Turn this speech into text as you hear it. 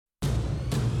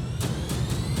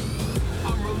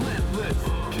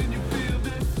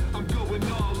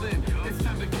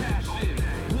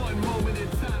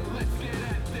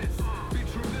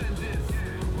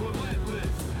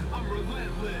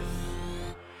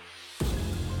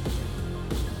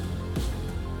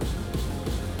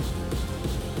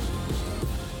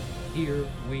here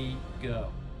we go.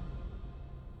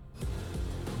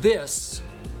 This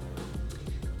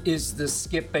is the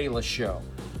Skip Bayless Show,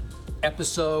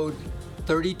 episode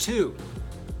 32,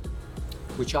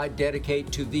 which I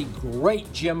dedicate to the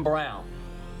great Jim Brown.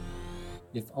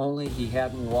 If only he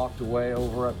hadn't walked away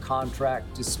over a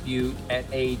contract dispute at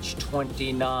age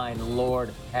 29.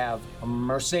 Lord have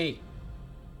mercy.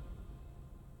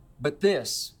 But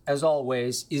this, as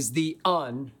always, is the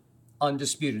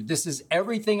undisputed. This is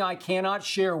everything I cannot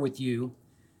share with you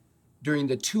during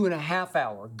the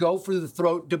 2.5-hour Go for the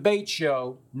Throat debate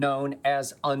show known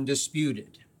as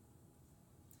Undisputed.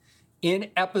 In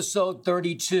episode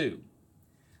 32,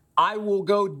 I will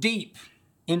go deep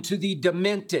into the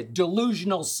demented,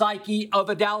 delusional psyche of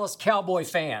a Dallas Cowboy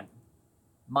fan,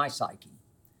 my psyche.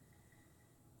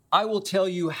 I will tell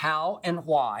you how and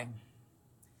why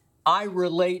I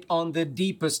relate on the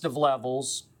deepest of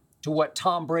levels to what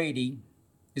Tom Brady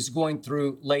is going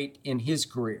through late in his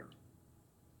career.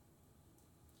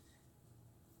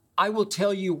 I will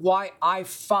tell you why I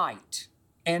fight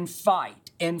and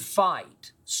fight and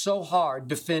fight so hard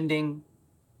defending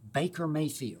Baker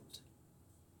Mayfield.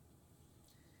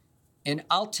 And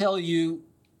I'll tell you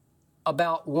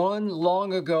about one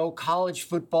long ago college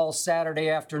football Saturday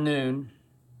afternoon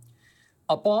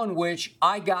upon which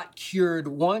I got cured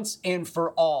once and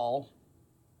for all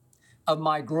of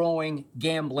my growing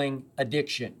gambling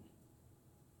addiction.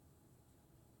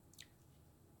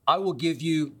 I will give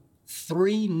you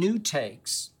 3 new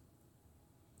takes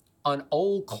on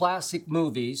old classic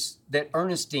movies that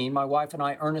Ernestine, my wife and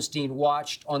I, Ernestine,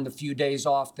 watched on the few days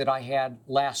off that I had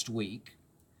last week.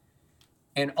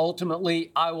 And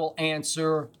ultimately, I will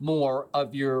answer more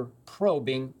of your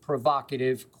probing,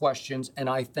 provocative questions, and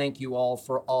I thank you all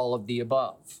for all of the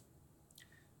above.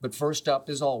 But first up,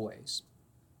 as always,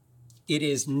 it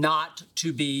is not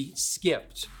to be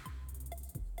skipped.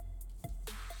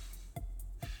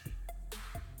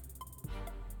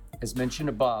 As mentioned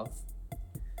above,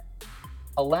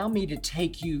 allow me to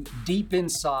take you deep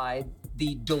inside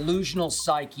the delusional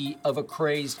psyche of a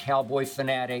crazed Cowboy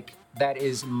fanatic. That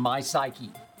is my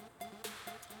psyche.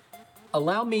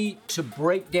 Allow me to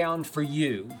break down for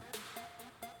you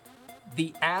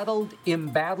the addled,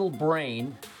 embattled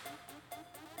brain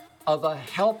of a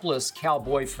helpless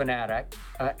Cowboy fanatic,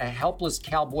 a helpless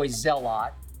Cowboy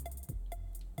zealot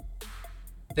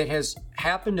that has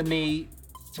happened to me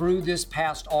through this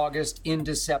past August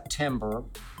into September.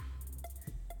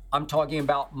 I'm talking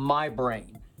about my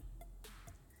brain.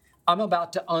 I'm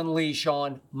about to unleash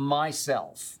on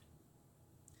myself.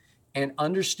 And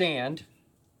understand,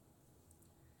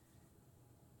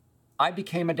 I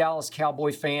became a Dallas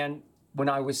Cowboy fan when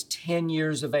I was 10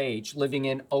 years of age, living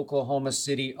in Oklahoma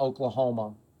City,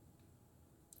 Oklahoma.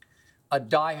 A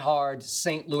diehard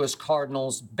St. Louis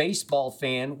Cardinals baseball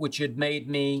fan, which had made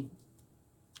me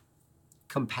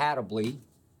compatibly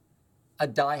a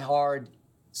diehard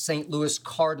St. Louis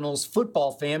Cardinals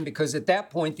football fan, because at that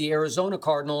point, the Arizona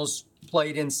Cardinals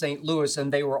played in St. Louis,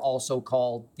 and they were also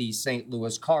called the St.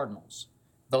 Louis Cardinals.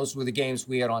 Those were the games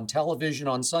we had on television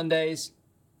on Sundays.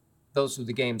 Those were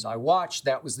the games I watched.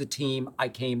 That was the team I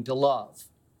came to love.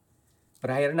 But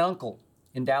I had an uncle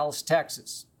in Dallas,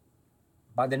 Texas,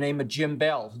 by the name of Jim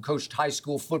Bell, who coached high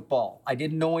school football. I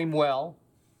didn't know him well,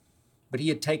 but he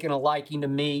had taken a liking to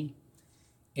me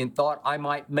and thought I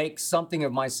might make something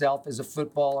of myself as a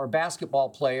football or basketball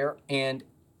player. And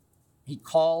he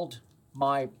called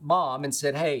my mom and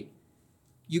said, hey,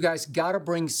 you guys got to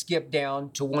bring Skip down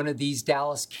to one of these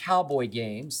Dallas Cowboy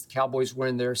games. The Cowboys were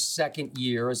in their second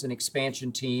year as an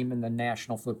expansion team in the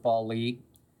National Football League,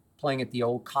 playing at the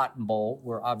old Cotton Bowl,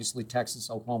 where obviously Texas,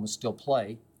 Oklahoma still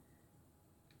play.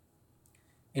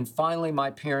 And finally,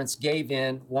 my parents gave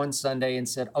in one Sunday and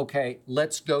said, okay,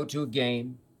 let's go to a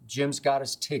game. Jim's got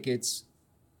us tickets.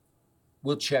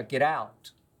 We'll check it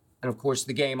out. And of course,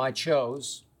 the game I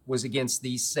chose was against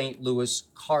the St. Louis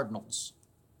Cardinals.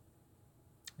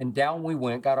 And down we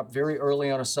went, got up very early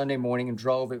on a Sunday morning and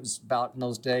drove. It was about, in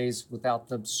those days, without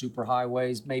the super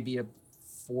highways, maybe a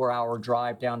 4-hour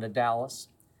drive down to Dallas.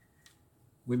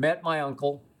 We met my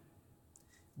uncle.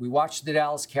 We watched the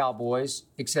Dallas Cowboys,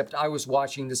 except I was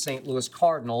watching the St. Louis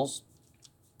Cardinals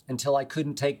until I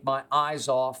couldn't take my eyes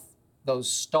off those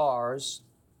stars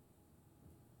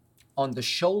on the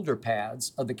shoulder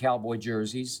pads of the Cowboy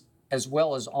jerseys, as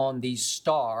well as on the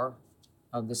star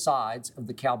of the sides of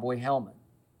the Cowboy helmet.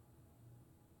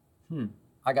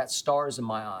 I got stars in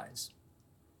my eyes.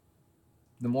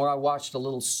 The more I watched a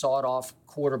little sawed-off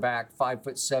quarterback,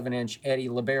 5'7" Eddie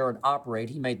LeBaron operate,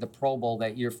 he made the Pro Bowl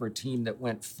that year for a team that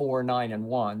went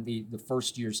 4-9-1. The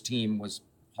first year's team was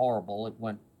horrible. It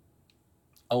went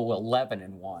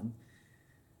 0-11-1.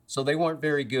 So they weren't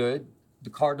very good. The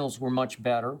Cardinals were much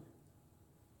better.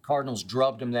 Cardinals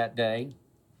drubbed them that day.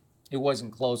 It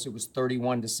wasn't close. It was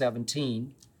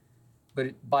 31-17.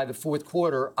 But by the fourth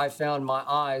quarter, I found my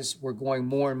eyes were going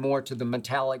more and more to the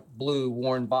metallic blue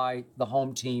worn by the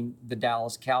home team, the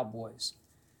Dallas Cowboys.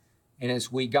 And as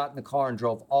we got in the car and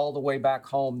drove all the way back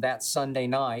home that Sunday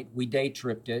night, we day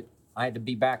tripped it. I had to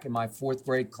be back in my fourth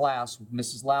grade class with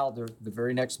Mrs. Lowther the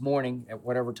very next morning at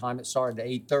whatever time it started, at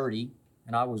 8:30,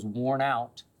 and I was worn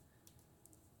out.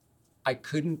 I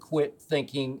couldn't quit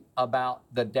thinking about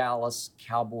the Dallas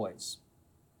Cowboys.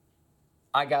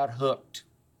 I got hooked.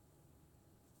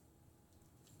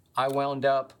 I wound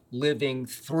up living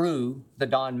through the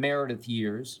Don Meredith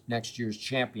years, next year's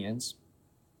champions.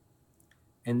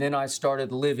 And then I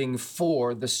started living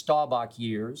for the Staubach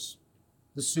years,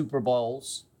 the Super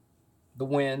Bowls, the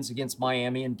wins against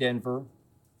Miami and Denver,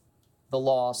 the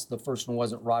loss. The first one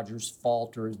wasn't Rodgers'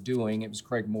 fault or his doing. It was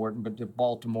Craig Morton, but to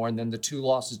Baltimore. And then the two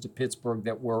losses to Pittsburgh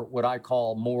that were what I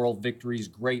call moral victories,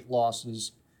 great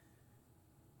losses.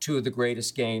 Two of the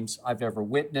greatest games I've ever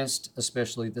witnessed,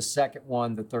 especially the second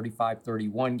one, the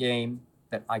 35-31 game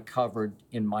that I covered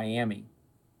in Miami.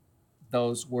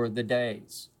 Those were the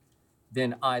days.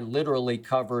 Then I literally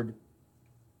covered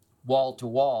wall to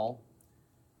wall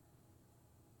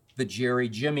the Jerry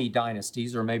Jimmy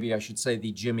dynasties, or maybe I should say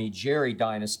the Jimmy Jerry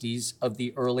dynasties of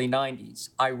the early 90s.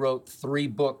 I wrote 3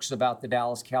 books about the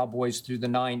Dallas Cowboys through the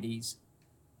 90s.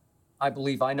 I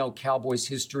believe I know Cowboys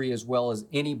history as well as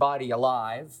anybody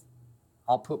alive.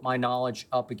 I'll put my knowledge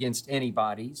up against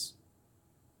anybody's.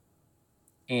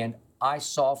 And I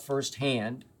saw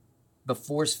firsthand the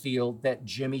force field that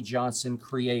Jimmy Johnson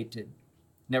created.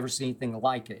 Never seen anything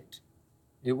like it.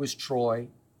 It was Troy.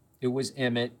 It was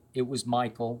Emmett. It was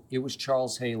Michael. It was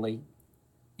Charles Haley.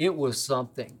 It was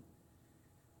something.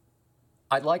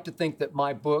 I'd like to think that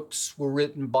my books were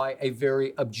written by a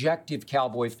very objective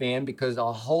Cowboy fan, because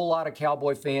a whole lot of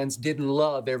Cowboy fans didn't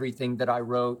love everything that I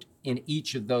wrote in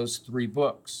each of those 3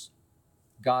 books.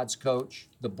 God's Coach,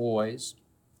 The Boys,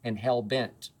 and Hell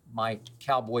Bent, my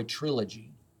Cowboy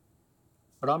trilogy.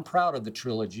 But I'm proud of the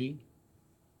trilogy.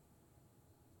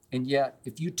 And yet,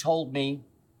 if you told me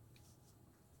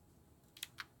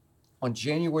on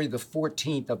January the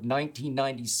 14th of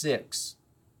 1996,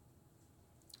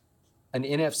 an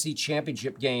NFC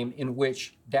championship game in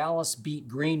which Dallas beat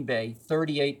Green Bay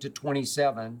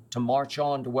 38-27 to march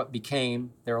on to what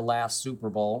became their last Super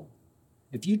Bowl.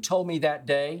 If you told me that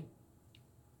day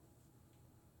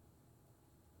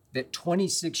that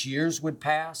 26 years would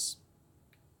pass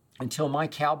until my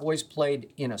Cowboys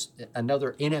played in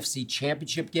another NFC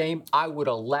championship game, I would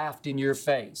have laughed in your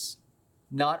face.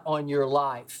 Not on your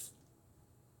life.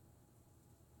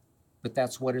 But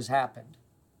that's what has happened.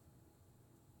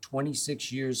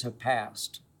 26 years have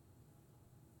passed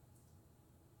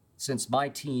since my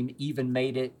team even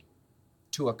made it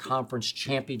to a conference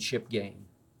championship game.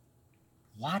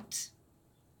 What?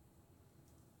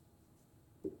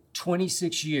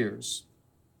 26 years.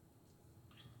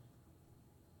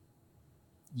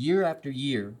 Year after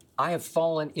year, I have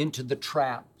fallen into the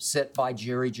trap set by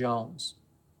Jerry Jones,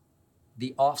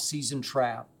 the off-season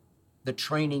trap, the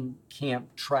training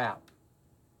camp trap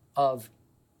of,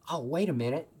 oh, wait a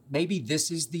minute, maybe this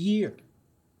is the year.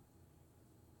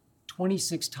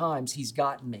 26 times he's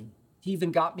gotten me. He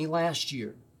even got me last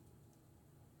year.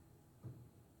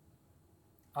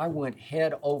 I went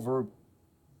head over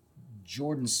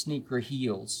Jordan sneaker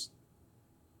heels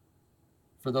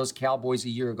for those Cowboys a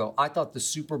year ago. I thought the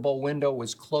Super Bowl window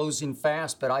was closing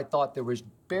fast, but I thought there was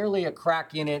barely a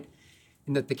crack in it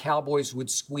and that the Cowboys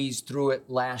would squeeze through it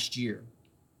last year.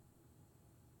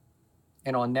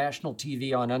 And on national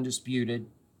TV, on Undisputed,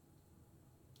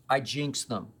 I jinxed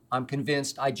them. I'm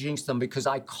convinced I jinxed them because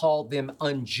I called them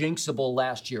unjinxable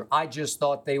last year. I just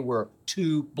thought they were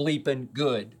too bleeping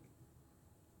good.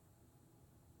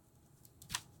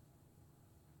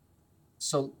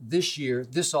 So this year,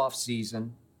 this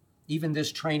offseason, even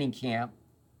this training camp,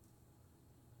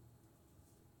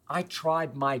 I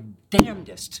tried my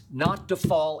damnedest not to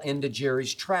fall into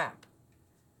Jerry's trap.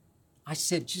 I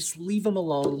said, just leave him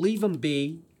alone, leave him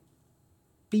be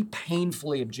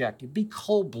painfully objective, be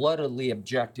cold-bloodedly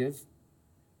objective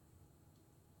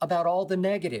about all the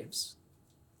negatives.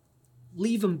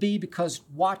 Leave him be, because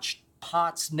watch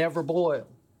pots never boil.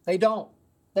 They don't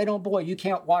boil. You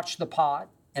can't watch the pot.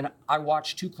 And I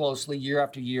watched too closely year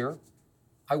after year.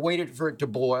 I waited for it to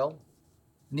boil.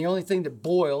 And the only thing that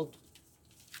boiled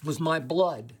was my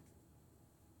blood.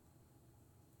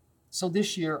 So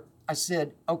this year I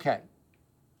said, okay,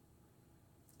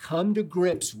 come to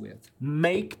grips with,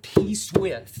 make peace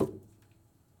with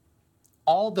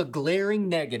all the glaring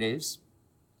negatives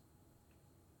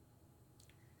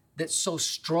that so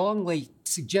strongly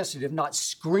suggested, if not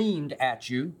screamed at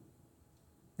you,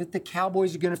 that the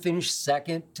Cowboys are going to finish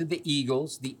second to the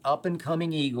Eagles, the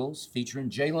up-and-coming Eagles, featuring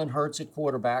Jalen Hurts at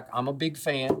quarterback. I'm a big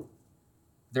fan.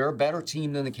 They're a better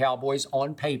team than the Cowboys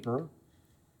on paper.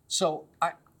 So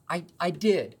I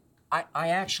did. I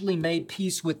actually made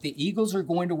peace with the Eagles are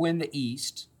going to win the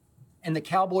East, and the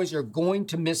Cowboys are going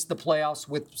to miss the playoffs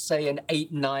with, say, an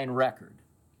 8-9 record.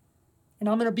 And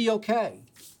I'm going to be okay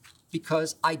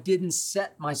because I didn't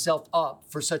set myself up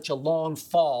for such a long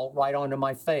fall right onto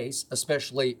my face,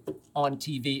 especially on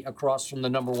TV across from the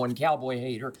number one Cowboy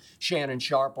hater, Shannon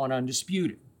Sharpe on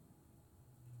Undisputed.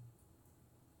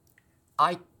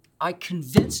 I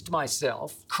convinced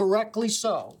myself, correctly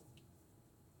so,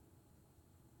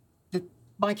 that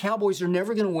my Cowboys are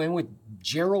never going to win with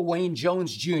Gerald Wayne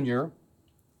Jones Jr.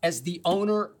 as the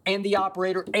owner and the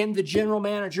operator and the general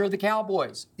manager of the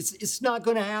Cowboys. It's not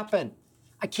going to happen.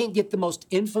 I can't get the most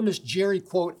infamous Jerry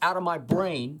quote out of my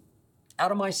brain,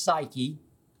 out of my psyche.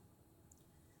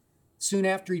 Soon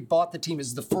after he bought the team, it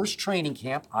was the first training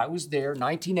camp. I was there,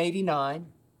 1989,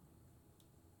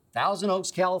 Thousand Oaks,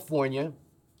 California.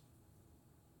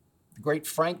 The great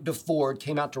Frank DeFord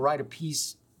came out to write a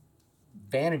piece,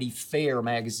 Vanity Fair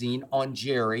magazine, on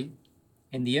Jerry.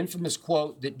 And the infamous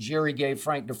quote that Jerry gave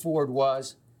Frank DeFord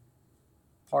was,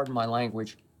 pardon my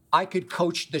language, "I could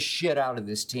coach the shit out of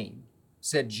this team,"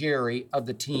 said Jerry of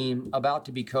the team about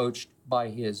to be coached by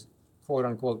his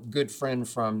quote-unquote good friend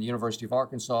from the University of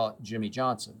Arkansas, Jimmy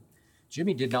Johnson.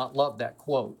 Jimmy did not love that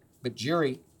quote, but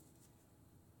Jerry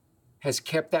has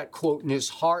kept that quote in his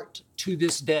heart to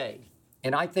this day.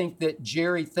 And I think that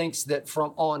Jerry thinks that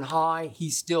from on high,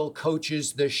 he still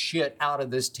coaches the shit out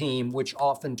of this team, which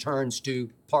often turns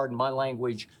to, pardon my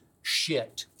language,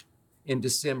 shit in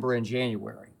December and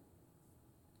January.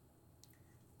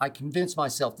 I convinced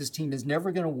myself this team is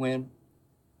never going to win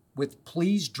with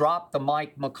 "please drop the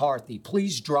Mike McCarthy."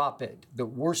 Please drop it. The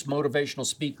worst motivational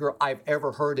speaker I've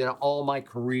ever heard in all my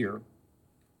career.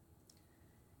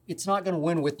 It's not going to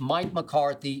win with Mike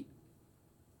McCarthy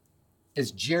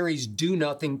as Jerry's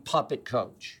do-nothing puppet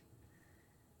coach.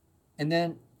 And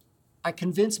then I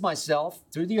convinced myself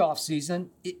through the offseason,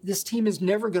 this team is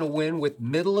never going to win with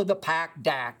middle-of-the-pack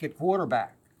Dak at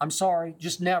quarterback. I'm sorry,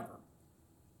 just never.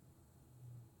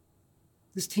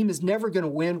 This team is never going to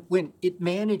win when it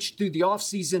managed through the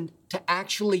offseason to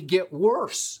actually get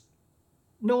worse.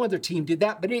 No other team did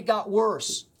that, but it got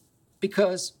worse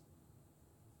because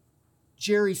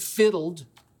Jerry fiddled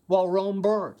while Rome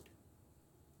burned.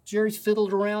 Jerry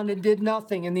fiddled around and did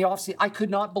nothing in the offseason. I could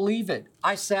not believe it.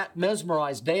 I sat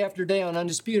mesmerized day after day on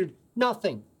Undisputed.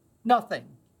 Nothing.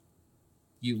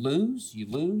 You lose. You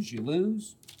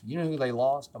know who they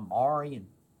lost? Amari and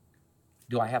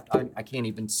I can't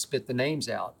even spit the names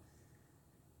out.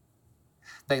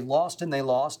 They lost and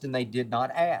they did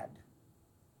not add.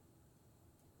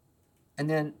 And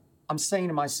then I'm saying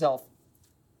to myself,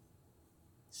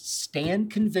 stand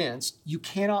convinced you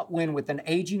cannot win with an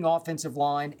aging offensive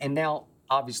line and now,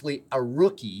 obviously, a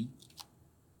rookie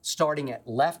starting at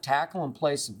left tackle in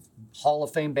place of Hall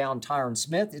of Fame bound Tyron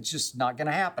Smith. It's just not going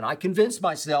to happen. I convinced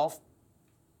myself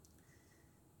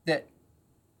that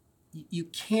you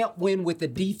can't win with a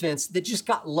defense that just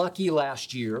got lucky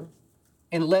last year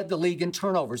and led the league in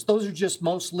turnovers. Those are just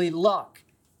mostly luck.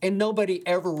 And nobody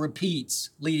ever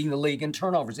repeats leading the league in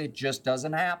turnovers. It just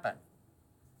doesn't happen.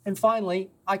 And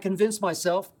finally, I convinced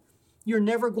myself you're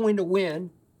never going to win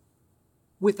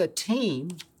with a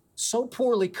team so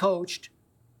poorly coached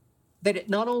that it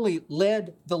not only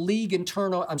led the league in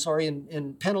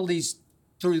in penalties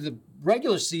through the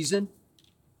regular season,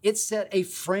 it set a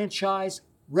franchise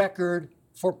record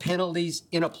for penalties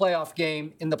in a playoff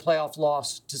game in the playoff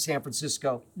loss to San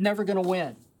Francisco. Never going to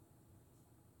win.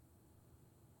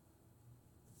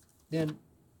 Then,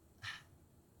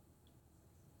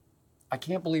 I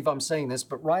can't believe I'm saying this,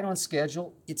 but right on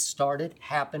schedule, it started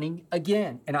happening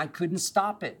again, and I couldn't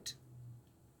stop it.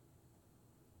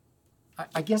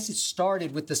 I guess it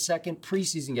started with the second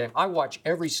preseason game. I watch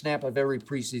every snap of every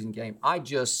preseason game. I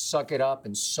just suck it up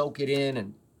and soak it in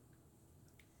and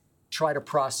try to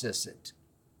process it.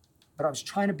 But I was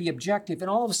trying to be objective, and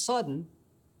all of a sudden,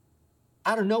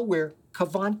 out of nowhere,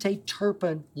 Cavante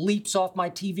Turpin leaps off my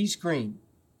TV screen.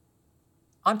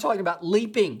 I'm talking about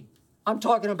leaping. I'm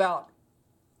talking about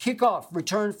kickoff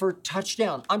returned for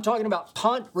touchdown. I'm talking about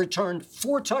punt returned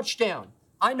for touchdown.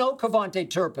 I know Cavante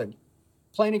Turpin,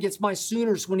 playing against my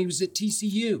Sooners when he was at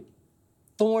TCU.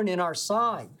 Thorn in our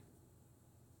side.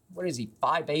 What is he,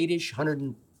 5'8"-ish,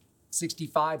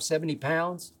 165, 70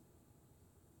 pounds?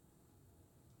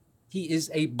 He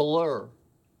is a blur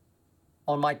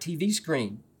on my TV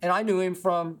screen. And I knew him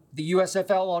from the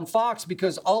USFL on Fox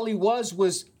because all he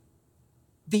was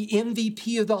the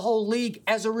MVP of the whole league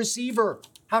as a receiver.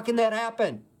 How can that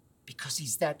happen? Because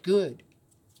he's that good.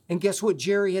 And guess what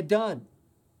Jerry had done?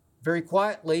 Very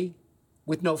quietly,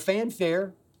 with no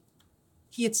fanfare,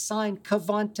 he had signed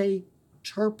Cavante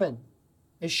Turpin,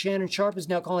 as Shannon Sharp is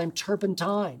now calling him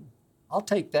Turpentine. I'll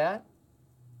take that.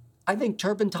 I think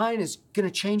Turpentine is going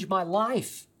to change my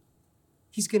life.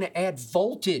 He's going to add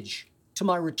voltage to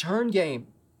my return game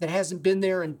that hasn't been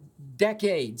there in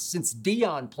decades since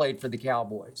Dion played for the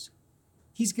Cowboys.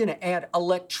 He's going to add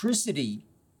electricity,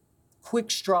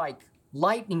 quick strike,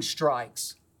 lightning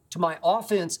strikes to my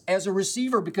offense as a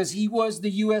receiver because he was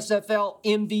the USFL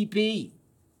MVP.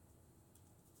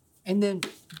 And then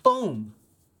boom,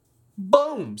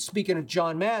 boom, speaking of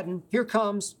John Madden, here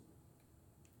comes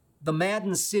the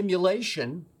Madden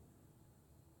simulation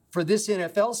for this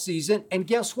NFL season. And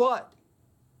guess what?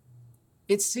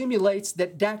 It simulates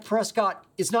that Dak Prescott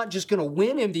is not just going to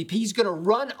win MVP, he's going to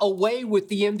run away with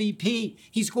the MVP.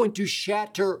 He's going to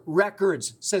shatter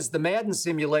records, says the Madden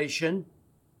simulation,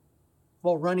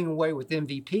 while running away with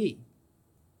MVP.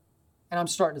 And I'm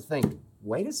starting to think,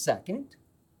 wait a second.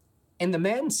 And the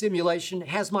Madden simulation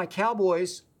has my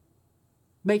Cowboys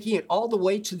making it all the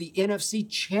way to the NFC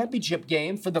Championship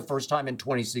game for the first time in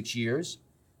 26 years,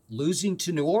 losing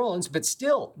to New Orleans, but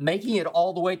still making it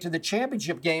all the way to the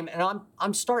championship game. And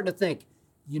I'm starting to think,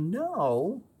 and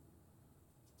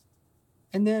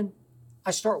then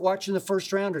I start watching the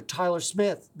first rounder, Tyler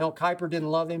Smith. Mel Kiper didn't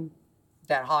love him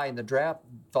that high in the draft,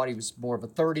 thought he was more of a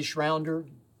 30-ish rounder.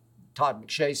 Todd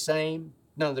McShay, same.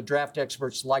 None of the draft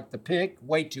experts liked the pick,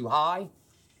 way too high.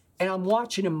 And I'm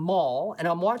watching him maul, and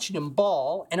I'm watching him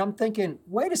ball, and I'm thinking,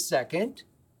 wait a second.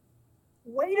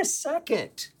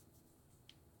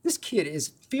 This kid is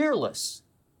fearless.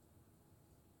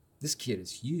 This kid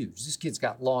is huge. This kid's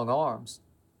got long arms.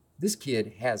 This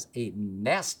kid has a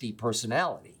nasty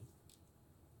personality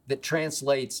that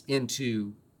translates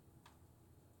into,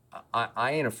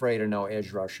 I ain't afraid of no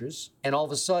edge rushers. And all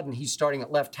of a sudden, he's starting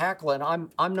at left tackle, and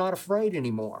I'm not afraid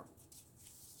anymore.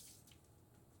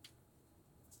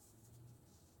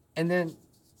 And then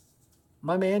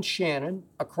my man Shannon,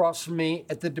 across from me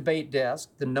at the debate desk,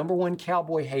 the number one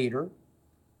Cowboy hater,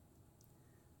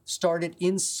 started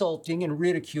insulting and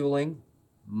ridiculing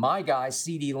my guy,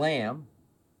 CeeDee Lamb.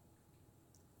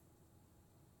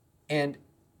 And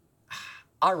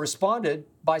I responded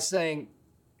by saying,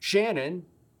 Shannon,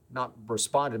 not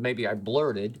responded, maybe I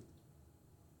blurted,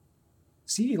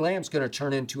 CeeDee Lamb's going to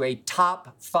turn into a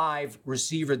top 5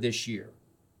 receiver this year.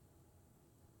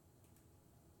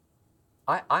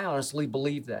 I honestly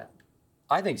believe that.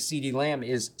 I think CeeDee Lamb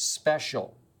is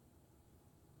special.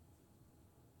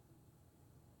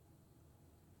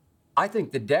 I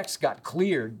think the decks got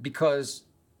cleared because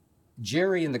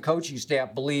Jerry and the coaching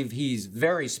staff believe he's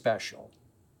very special.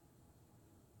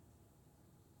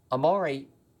 Amari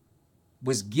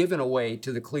was given away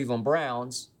to the Cleveland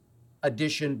Browns,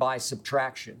 addition by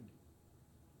subtraction.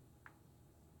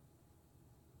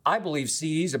 I believe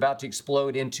CeeDee's about to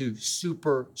explode into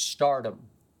superstardom.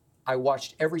 I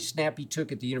watched every snap he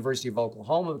took at the University of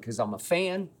Oklahoma because I'm a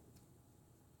fan.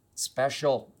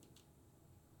 Special.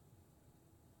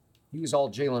 He was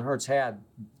all Jalen Hurts had.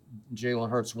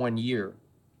 Jalen Hurts 1 year.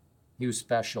 He was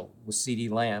special with CeeDee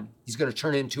Lamb. He's going to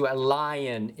turn into a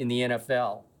lion in the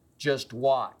NFL. Just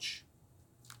watch.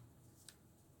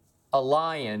 A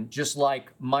lion, just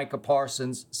like Micah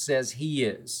Parsons says he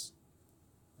is.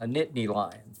 A Nittany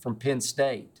Lion from Penn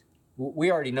State.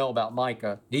 We already know about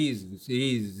Micah. He's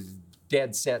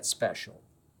dead set special.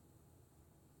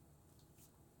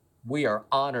 We are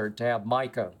honored to have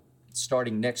Micah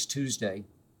starting next Tuesday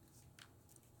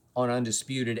on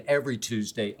Undisputed, every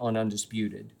Tuesday on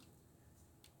Undisputed,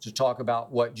 to talk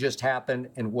about what just happened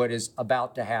and what is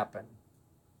about to happen.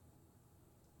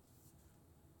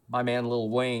 My man Lil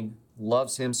Wayne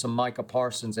loves him some Micah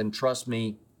Parsons, and trust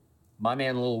me, my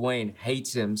man Lil Wayne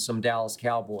hates him some Dallas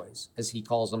Cowboys, as he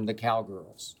calls them, the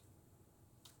Cowgirls.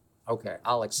 Okay,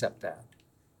 I'll accept that.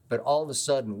 But all of a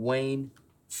sudden, Wayne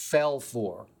fell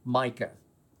for Micah.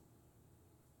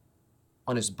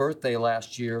 On his birthday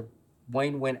last year,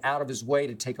 Wayne went out of his way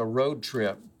to take a road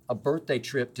trip, a birthday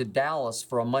trip to Dallas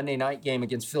for a Monday night game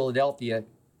against Philadelphia,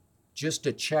 just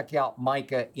to check out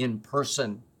Micah in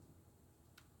person.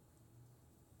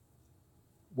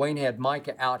 Wayne had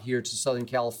Micah out here to Southern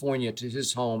California, to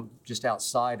his home just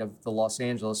outside of the Los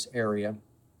Angeles area,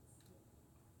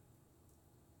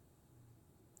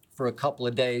 for a couple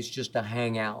of days just to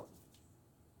hang out.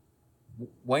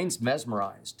 Wayne's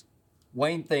mesmerized.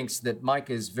 Wayne thinks that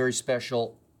Micah is very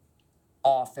special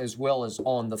off as well as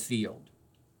on the field.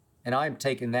 And I'm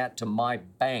taking that to my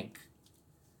bank.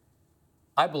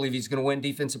 I believe he's going to win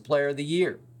Defensive Player of the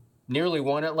Year. Nearly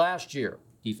won it last year.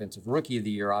 Defensive Rookie of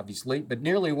the Year, obviously, but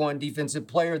nearly won Defensive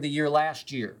Player of the Year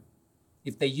last year.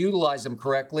 If they utilize him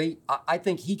correctly, I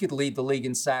think he could lead the league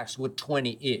in sacks with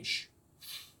 20-ish.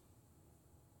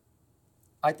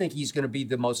 I think he's going to be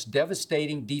the most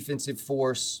devastating defensive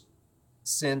force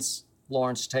since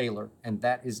Lawrence Taylor, and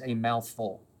that is a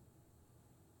mouthful.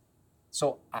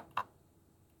 So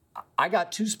I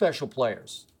got two special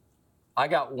players. I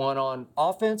got one on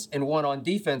offense and one on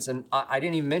defense, and I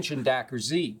didn't even mention Dak or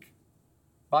Zeke.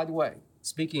 By the way,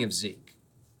 speaking of Zeke,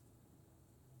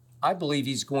 I believe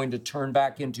he's going to turn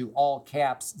back into all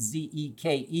caps,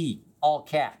 Z-E-K-E, all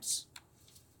caps.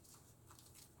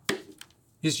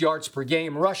 His yards per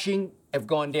game rushing have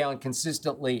gone down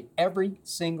consistently every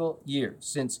single year.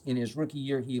 Since in his rookie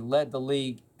year, he led the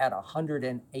league at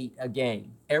 108 a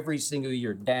game. Every single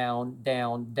year, down,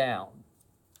 down, down.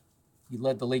 He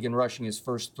led the league in rushing his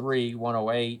first three,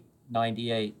 108,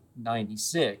 98,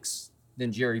 96.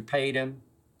 Then Jerry paid him.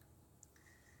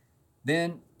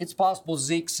 Then it's possible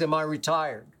Zeke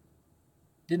semi-retired.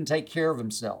 Didn't take care of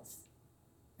himself.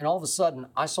 And all of a sudden,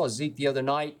 I saw Zeke the other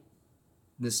night,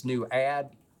 this new ad.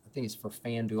 I think it's for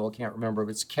FanDuel, I can't remember, but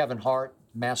it's Kevin Hart,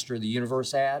 Master of the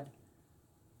Universe ad.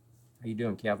 How you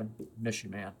doing, Kevin? Miss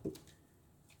you, man.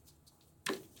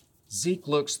 Zeke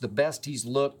looks the best he's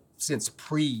looked since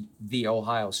the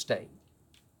Ohio State.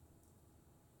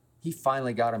 He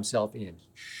finally got himself in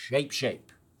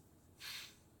shape.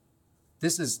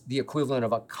 This is the equivalent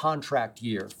of a contract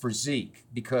year for Zeke,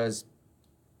 because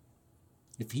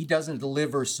if he doesn't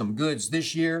deliver some goods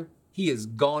this year, he is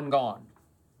gone.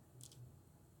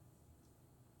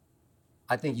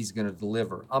 I think he's going to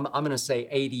deliver. I'm going to say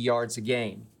 80 yards a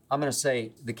game. I'm going to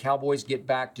say the Cowboys get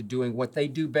back to doing what they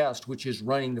do best, which is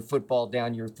running the football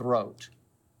down your throat.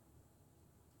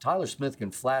 Tyler Smith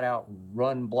can flat out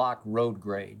run, block, road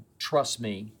grade. Trust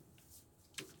me,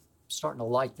 I'm starting to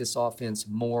like this offense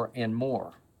more and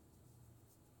more.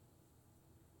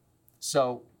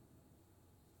 So,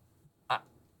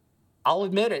 I'll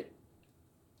admit it.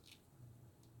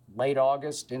 Late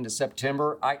August into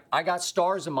September, I got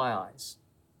stars in my eyes.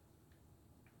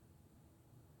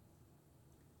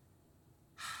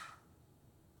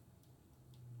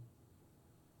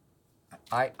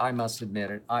 I must admit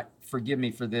it. Forgive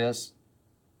me for this,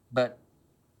 but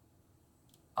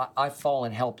I've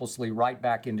fallen helplessly right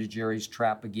back into Jerry's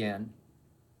trap again.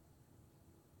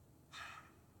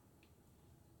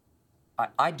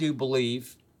 I do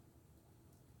believe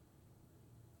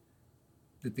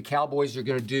that the Cowboys are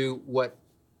going to do what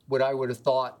I would have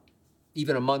thought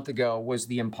even a month ago was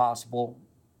the impossible.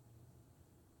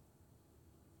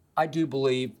 I do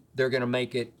believe they're going to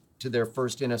make it to their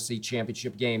first NFC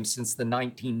Championship game since the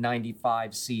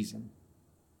 1995 season.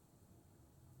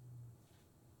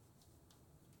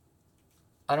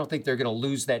 I don't think they're going to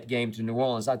lose that game to New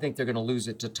Orleans. I think they're going to lose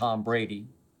it to Tom Brady.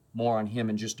 More on him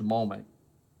in just a moment.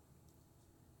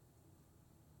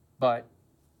 But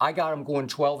I got them going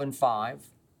 12-5.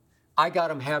 I got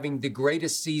them having the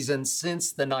greatest season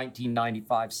since the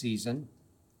 1995 season.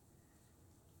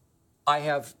 I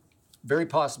have very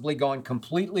possibly gone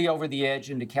completely over the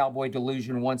edge into Cowboy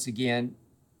delusion once again.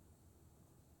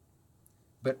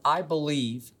 But I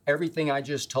believe everything I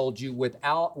just told you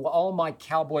without all my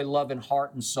Cowboy love and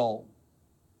heart and soul.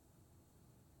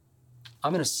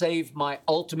 I'm going to save my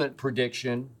ultimate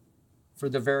prediction for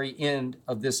the very end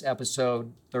of this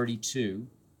episode 32.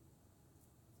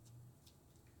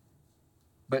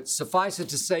 But suffice it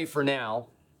to say for now,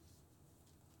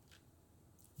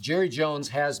 Jerry Jones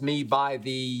has me by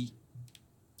the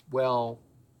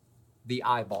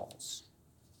eyeballs.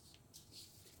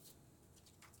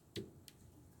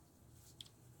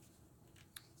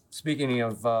 Speaking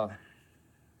of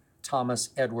Thomas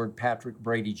Edward Patrick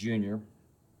Brady Jr.,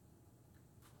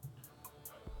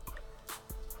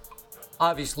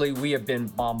 obviously we have been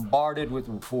bombarded with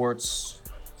reports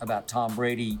about Tom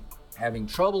Brady having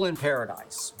trouble in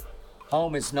paradise.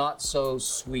 Home is not so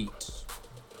sweet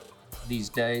these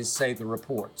days, say the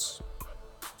reports.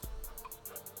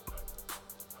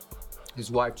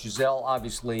 His wife Giselle,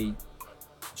 obviously,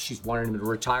 she's wanted him to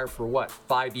retire for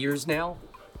 5 years now?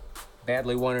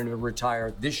 Badly wanted him to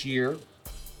retire this year.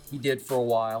 He did for a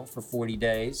while, for 40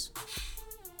 days.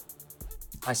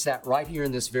 I sat right here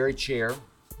in this very chair,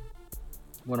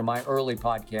 one of my early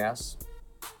podcasts,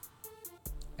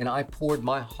 and I poured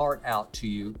my heart out to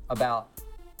you about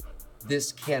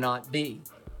this cannot be.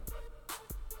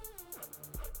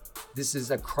 This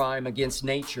is a crime against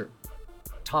nature.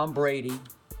 Tom Brady,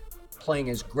 playing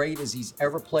as great as he's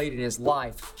ever played in his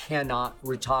life, cannot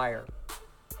retire.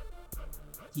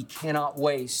 He cannot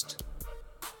waste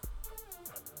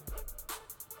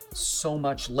so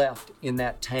much left in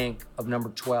that tank of number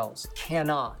 12s.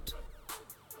 Cannot.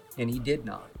 And he did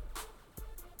not.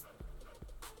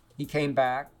 He came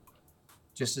back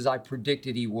just as I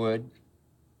predicted he would,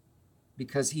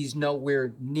 because he's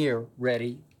nowhere near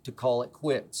ready to call it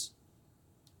quits.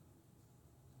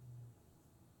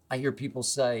 I hear people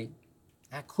say,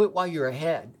 quit while you're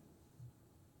ahead.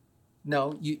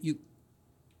 No, you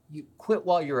quit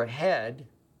while you're ahead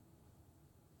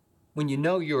when you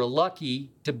know you're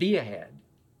lucky to be ahead.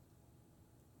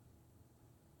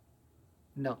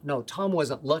 No, Tom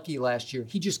wasn't lucky last year.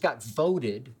 He just got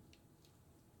voted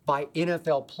by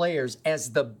NFL players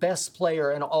as the best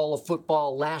player in all of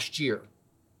football last year.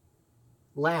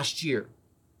 Last year,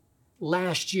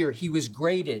 he was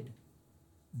graded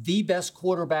the best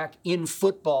quarterback in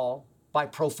football by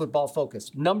Pro Football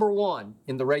Focus. Number 1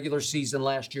 in the regular season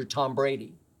last year, Tom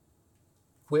Brady.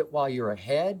 Quit while you're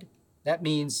ahead. That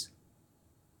means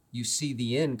you see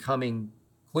the end coming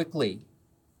quickly.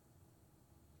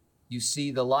 You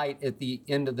see the light at the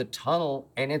end of the tunnel,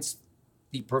 and it's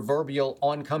the proverbial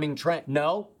oncoming trend.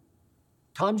 No,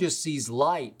 Tom just sees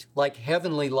light, like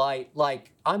heavenly light,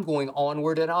 like I'm going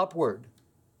onward and upward.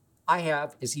 I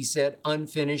have, as he said,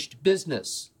 unfinished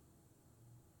business.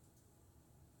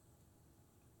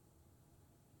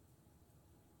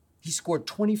 He scored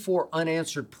 24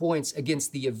 unanswered points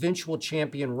against the eventual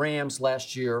champion Rams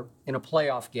last year in a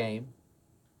playoff game.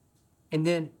 And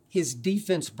then his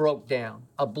defense broke down.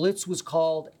 A blitz was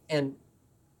called, and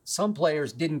some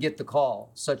players didn't get the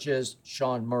call, such as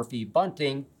Sean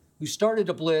Murphy-Bunting, who started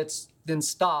a blitz, then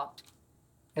stopped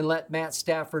and let Matt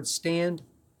Stafford stand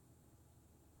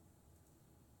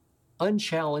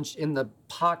unchallenged in the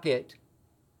pocket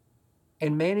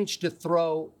and managed to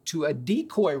throw to a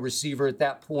decoy receiver at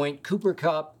that point, Cooper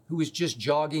Kupp, who was just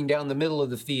jogging down the middle of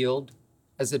the field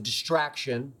as a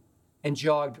distraction, and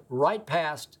jogged right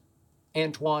past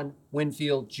Antoine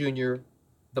Winfield Jr.,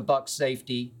 the Bucs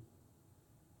safety,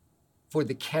 for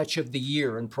the catch of the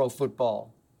year in pro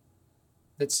football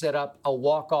that set up a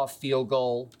walk-off field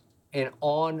goal, and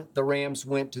on the Rams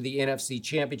went to the NFC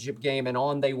Championship game, and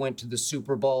on they went to the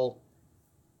Super Bowl.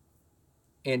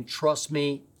 And trust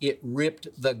me, it ripped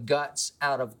the guts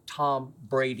out of Tom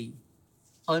Brady.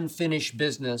 Unfinished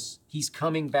business. He's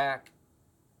coming back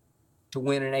to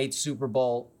win an 8th Super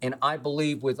Bowl, and I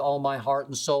believe with all my heart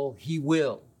and soul he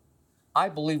will. I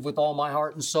believe with all my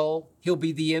heart and soul he'll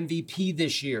be the MVP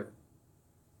this year.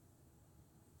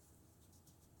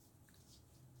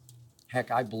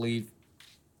 Heck, I believe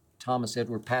Thomas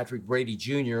Edward Patrick Brady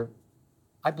Jr.,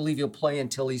 I believe he'll play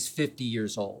until he's 50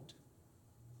 years old.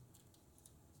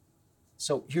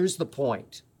 So here's the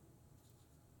point.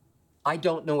 I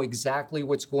don't know exactly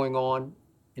what's going on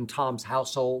in Tom's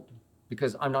household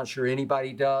because I'm not sure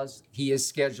anybody does. He is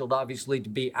scheduled, obviously, to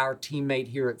be our teammate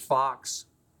here at Fox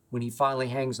when he finally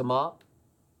hangs them up.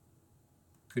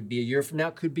 Could be a year from now,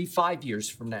 could be 5 years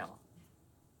from now.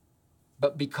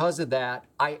 But because of that,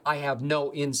 I have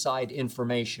no inside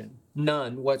information,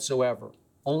 none whatsoever,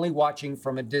 only watching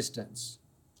from a distance.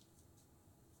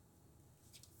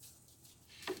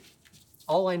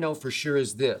 All I know for sure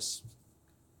is this.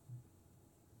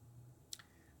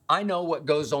 I know what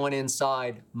goes on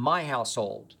inside my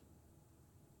household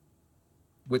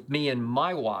with me and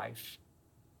my wife.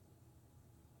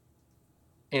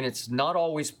 And it's not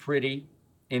always pretty,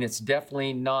 and it's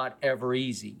definitely not ever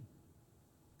easy.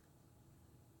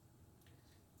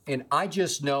 And I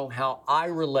just know how I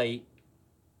relate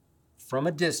from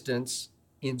a distance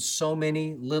in so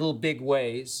many little big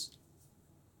ways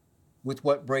with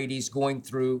what Brady's going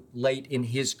through late in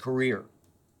his career,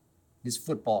 his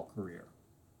football career.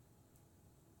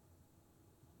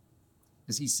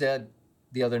 As he said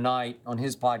the other night on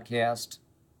his podcast,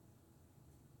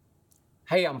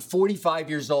 hey, I'm 45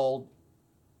 years old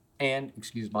and,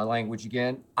 excuse my language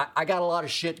again, I got a lot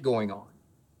of shit going on.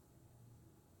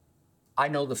 I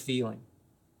know the feeling.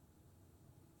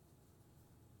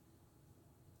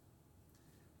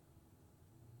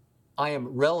 I am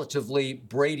relatively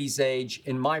Brady's age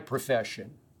in my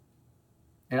profession.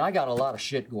 And I got a lot of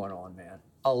shit going on, man.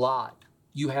 A lot.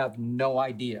 You have no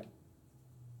idea.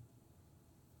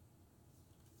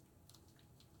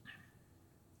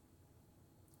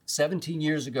 "17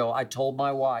 years ago, I told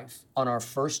my wife on our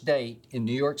first date in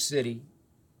New York City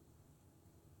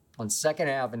on 2nd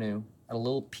Avenue at a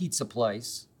little pizza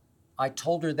place, I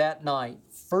told her that night,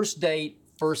 first date,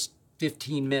 first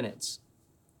 15 minutes,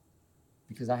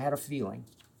 because I had a feeling.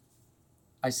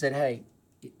 I said, hey,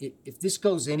 If this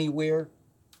goes anywhere,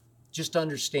 just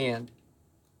understand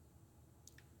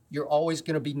you're always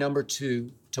going to be number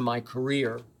two to my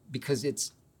career because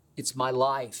it's my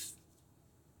life.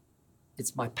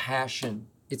 It's my passion.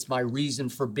 It's my reason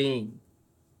for being.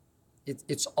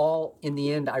 It's all, in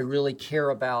the end, I really care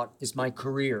about is my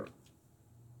career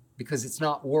because it's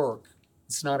not work.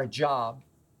 It's not a job.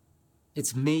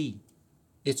 It's me.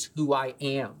 It's who I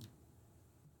am.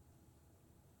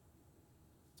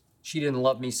 She didn't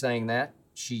love me saying that.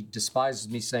 She despises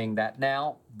me saying that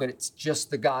now, but it's just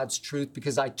the God's truth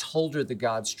because I told her the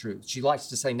God's truth. She likes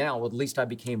to say now, well, at least I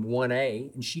became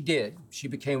 1A, and she did. She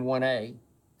became 1A,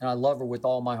 and I love her with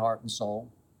all my heart and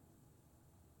soul.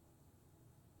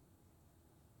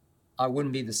 I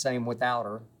wouldn't be the same without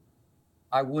her.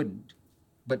 I wouldn't.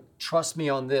 But trust me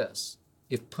on this.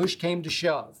 If push came to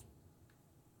shove,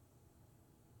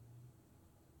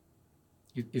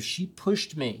 if she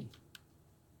pushed me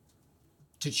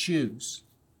to choose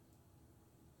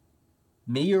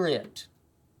me or it,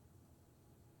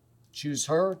 choose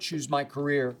her, choose my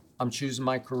career, I'm choosing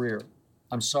my career.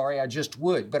 I'm sorry, I just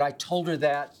would. But I told her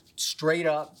that straight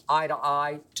up, eye to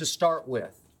eye, to start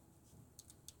with.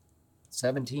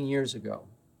 17 years ago.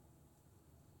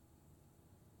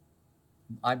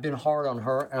 I've been hard on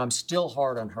her, and I'm still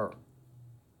hard on her.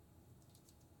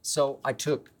 So I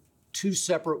took 2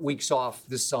 separate weeks off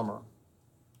this summer.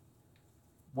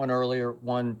 One earlier,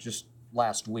 one just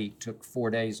last week, took 4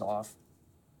 days off.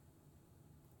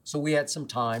 So we had some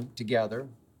time together.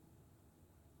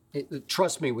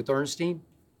 Trust me, with Ernestine,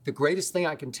 the greatest thing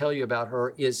I can tell you about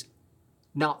her is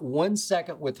not 1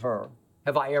 second with her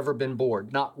have I ever been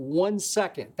bored. Not 1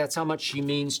 second. That's how much she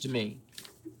means to me.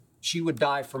 She would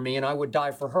die for me and I would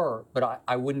die for her, but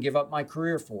I wouldn't give up my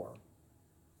career for her.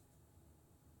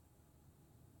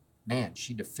 Man,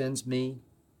 she defends me.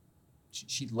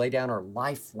 She'd lay down her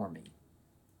life for me.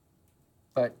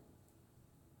 But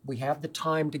we have the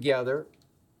time together,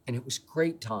 and it was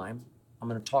great time. I'm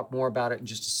going to talk more about it in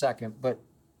just a second, but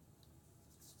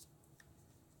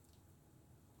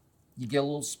you get a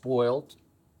little spoiled.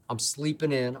 I'm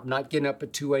sleeping in. I'm not getting up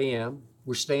at 2 a.m.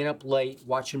 We're staying up late,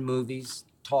 watching movies,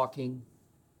 talking,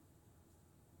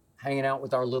 hanging out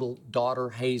with our little daughter,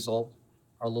 Hazel,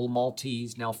 our little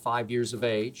Maltese, now 5 years of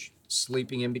age,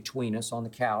 sleeping in between us on the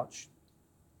couch.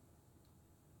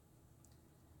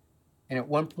 And at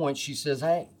one point she says,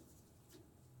 hey,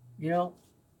 you know,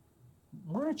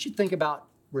 why don't you think about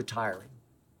retiring?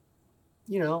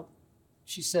 You know,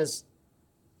 she says,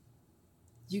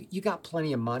 you got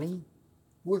plenty of money.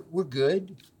 We're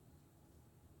good.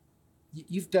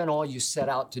 You've done all you set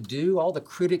out to do. All the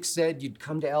critics said you'd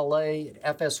come to LA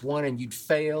at FS1 and you'd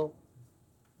fail.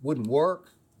 Wouldn't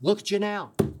work. Look at you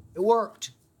now. It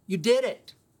worked. You did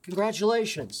it.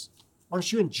 Congratulations. Why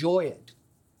don't you enjoy it?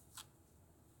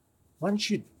 Why don't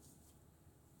you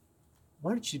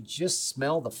just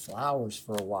smell the flowers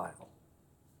for a while?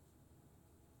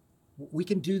 We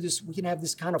can do this. We can have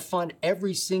this kind of fun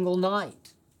every single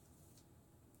night.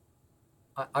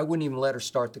 I wouldn't even let her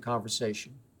start the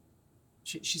conversation.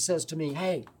 She says to me,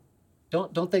 hey,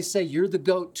 don't they say you're the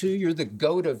GOAT too? You're the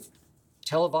GOAT of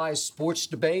televised sports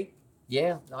debate?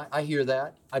 Yeah, I hear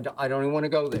that. I don't even want to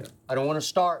go there. I don't want to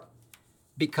start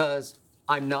because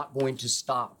I'm not going to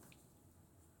stop.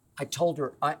 I told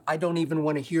her I don't even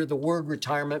want to hear the word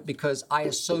retirement because I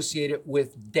associate it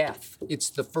with death. It's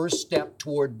the first step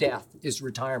toward death is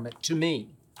retirement to me.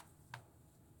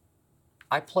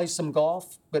 I play some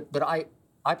golf, but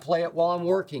I play it while I'm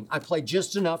working. I play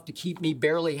just enough to keep me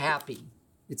barely happy.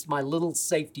 It's my little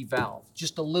safety valve,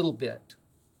 just a little bit.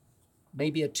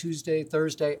 Maybe a Tuesday,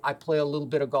 Thursday, I play a little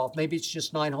bit of golf. Maybe it's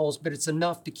just 9 holes, but it's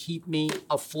enough to keep me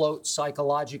afloat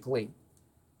psychologically.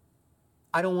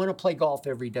 I don't want to play golf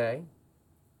every day.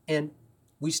 And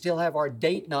we still have our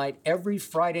date night every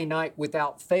Friday night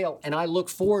without fail, and I look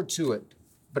forward to it.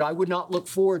 But I would not look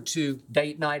forward to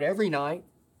date night every night.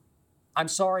 I'm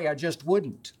sorry, I just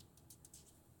wouldn't.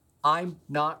 I'm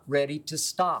not ready to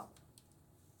stop.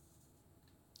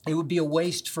 It would be a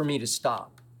waste for me to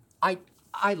stop.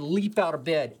 I leap out of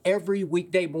bed every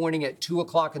weekday morning at 2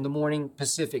 o'clock in the morning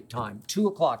Pacific time. 2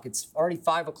 o'clock, it's already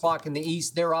 5 o'clock in the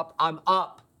East, they're up, I'm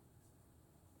up.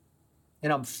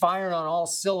 And I'm firing on all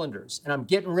cylinders. And I'm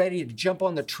getting ready to jump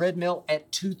on the treadmill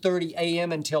at 2:30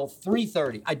 a.m. until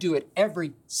 3:30. I do it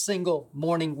every single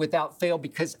morning without fail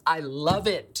because I love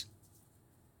it.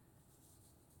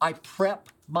 I prep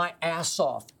my ass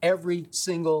off every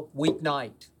single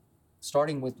weeknight,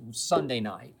 starting with Sunday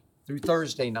night through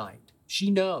Thursday night. She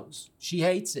knows. She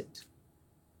hates it.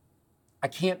 I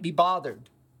can't be bothered.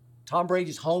 Tom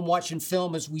Brady's home watching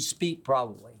film as we speak,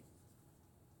 probably.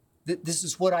 This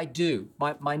is what I do.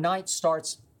 My night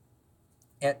starts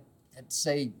at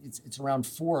say, it's around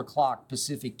 4 o'clock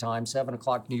Pacific time, 7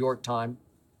 o'clock New York time.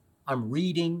 I'm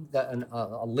reading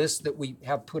a list that we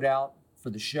have put out for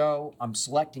the show. I'm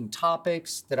selecting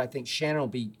topics that I think Shannon will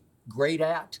be great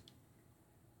at.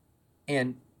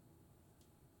 And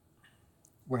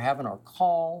we're having our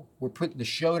call. We're putting the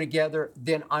show together.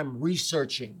 Then I'm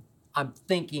researching. I'm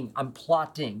thinking. I'm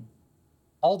plotting.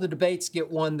 All the debates get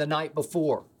won the night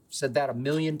before. Said that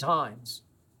 1,000,000 times.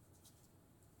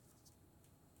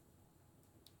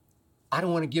 I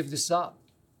don't want to give this up.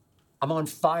 I'm on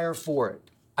fire for it.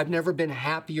 I've never been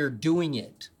happier doing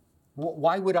it.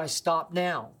 Why would I stop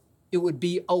now? It would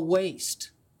be a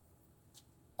waste.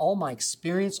 All my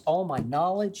experience, all my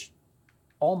knowledge,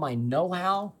 all my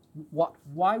know-how,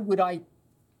 why would I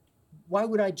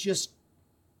just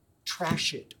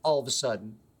trash it all of a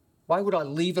sudden? Why would I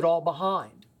leave it all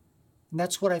behind? And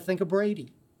that's what I think of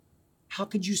Brady. How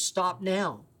could you stop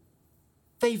now?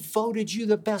 They voted you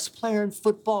the best player in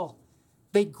football.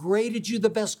 They graded you the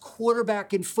best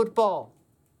quarterback in football.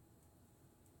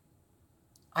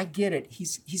 I get it.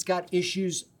 He's got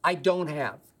issues I don't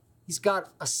have. He's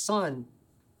got a son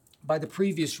by the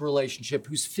previous relationship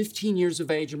who's 15 years of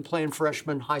age and playing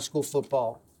freshman high school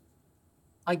football.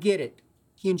 I get it.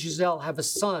 He and Giselle have a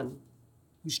son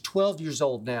who's 12 years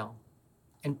old now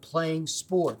and playing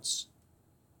sports.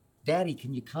 Daddy,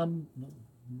 can you come?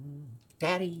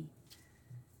 Daddy.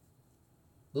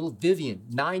 Little Vivian,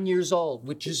 9 years old,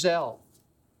 with Giselle.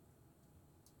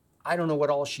 I don't know what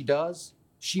all she does.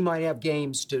 She might have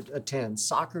games to attend,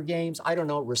 soccer games, I don't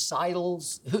know,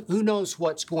 recitals. Who knows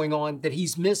what's going on that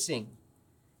he's missing?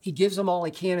 He gives them all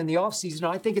he can in the offseason, and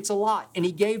I think it's a lot. And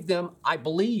he gave them, I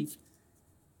believe,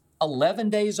 11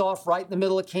 days off right in the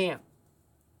middle of camp.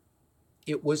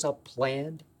 It was a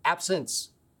planned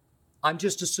absence. I'm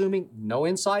just assuming, no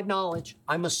inside knowledge,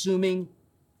 I'm assuming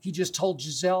he just told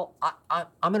Giselle,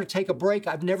 I'm going to take a break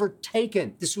I've never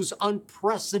taken. This was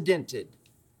unprecedented.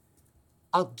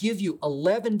 I'll give you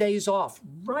 11 days off,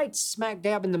 right smack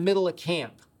dab in the middle of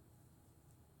camp,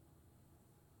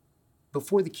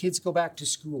 before the kids go back to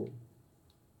school.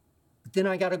 But then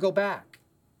I got to go back.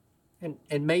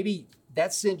 And maybe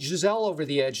that sent Giselle over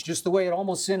the edge, just the way it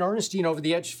almost sent Ernestine over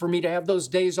the edge for me to have those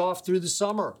days off through the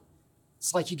summer.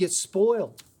 It's like you get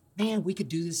spoiled. Man, we could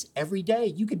do this every day.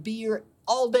 You could be here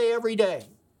all day, every day.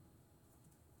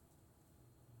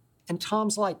 And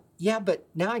Tom's like, yeah, but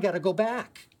now I got to go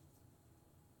back.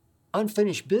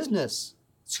 Unfinished business.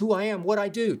 It's who I am, what I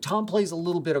do. Tom plays a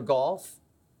little bit of golf,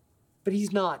 but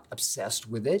he's not obsessed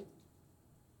with it.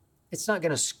 It's not going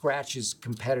to scratch his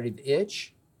competitive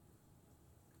itch.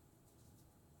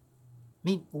 I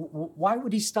mean, why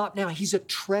would he stop now? He's a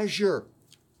treasure.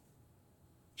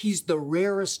 He's the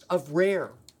rarest of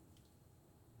rare.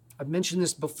 I've mentioned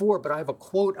this before, but I have a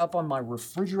quote up on my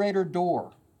refrigerator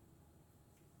door.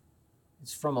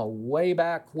 It's from a way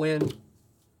back when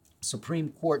Supreme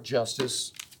Court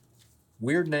Justice,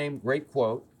 weird name, great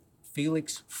quote,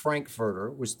 Felix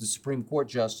Frankfurter was the Supreme Court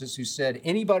Justice who said,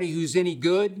 anybody who's any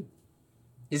good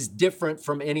is different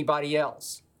from anybody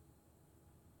else.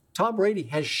 Tom Brady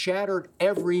has shattered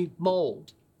every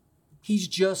mold. He's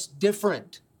just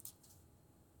different.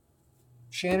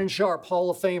 Shannon Sharp, Hall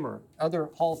of Famer. Other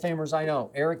Hall of Famers I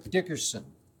know, Eric Dickerson,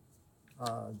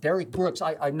 Derek Brooks,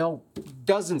 I know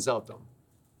dozens of them.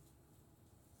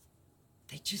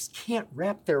 They just can't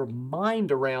wrap their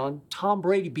mind around Tom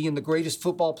Brady being the greatest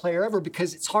football player ever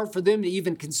because it's hard for them to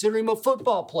even consider him a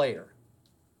football player.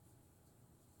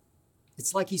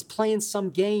 It's like he's playing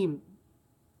some game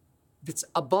that's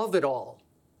above it all.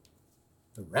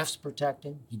 The refs protect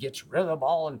him. He gets rid of the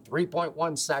ball in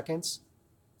 3.1 seconds.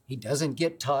 He doesn't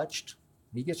get touched.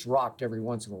 He gets rocked every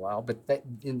once in a while, but that,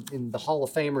 in the Hall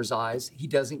of Famers' eyes, he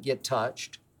doesn't get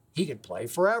touched. He could play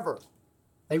forever.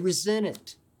 They resent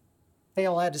it. They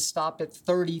all had to stop at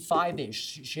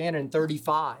 35-ish, Shannon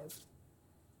 35.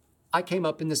 I came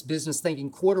up in this business thinking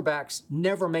quarterbacks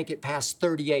never make it past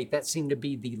 38. That seemed to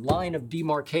be the line of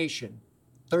demarcation.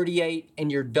 38 and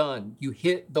you're done. You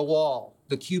hit the wall,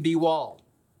 the QB wall.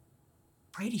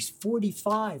 Brady's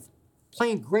 45,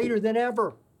 playing greater than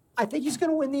ever. I think he's going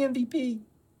to win the MVP.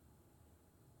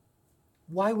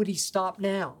 Why would he stop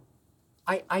now?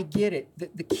 I get it,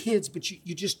 the kids, but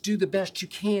you just do the best you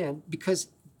can because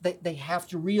they have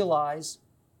to realize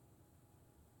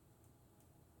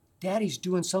Daddy's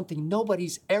doing something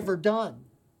nobody's ever done.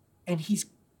 And he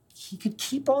could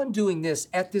keep on doing this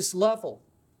at this level.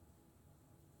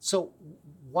 So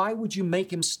why would you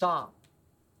make him stop?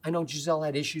 I know Giselle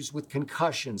had issues with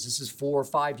concussions. This is 4 or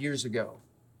 5 years ago.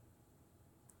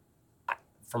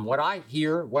 from what I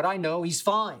hear, what I know, he's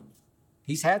fine.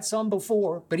 He's had some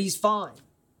before, but he's fine.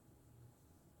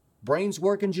 Brain's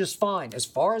working just fine, as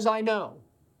far as I know.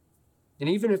 And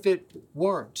even if it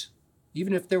weren't,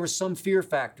 even if there was some fear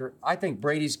factor, I think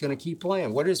Brady's going to keep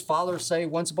playing. What did his father say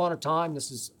once upon a time?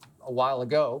 This is a while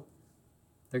ago.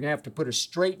 They're going to have to put a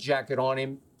straitjacket on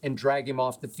him and drag him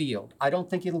off the field. I don't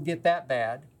think it'll get that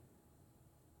bad.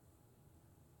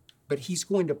 But he's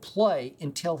going to play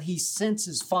until he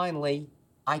senses finally,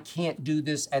 I can't do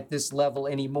this at this level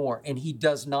anymore. And he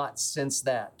does not sense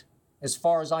that. As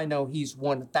far as I know, he's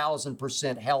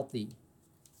 1,000% healthy.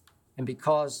 And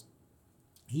because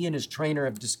he and his trainer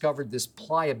have discovered this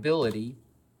pliability,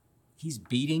 he's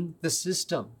beating the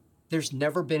system. There's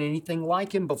never been anything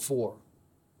like him before.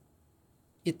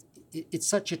 It's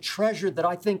such a treasure that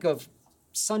I think of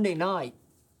Sunday night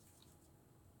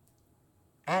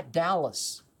at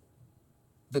Dallas,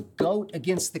 the GOAT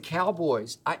against the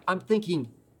Cowboys. I'm thinking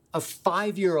of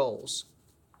 5-year-olds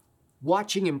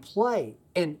watching him play.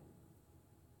 And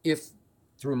if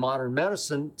through modern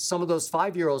medicine, some of those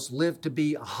 5-year-olds live to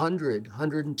be 100,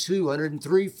 102,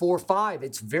 103, 4, 5,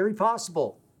 it's very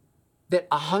possible that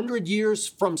 100 years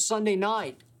from Sunday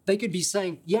night, they could be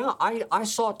saying, yeah, I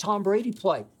saw Tom Brady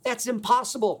play. That's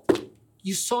impossible.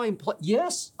 You saw him play?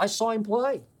 Yes, I saw him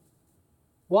play.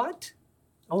 What?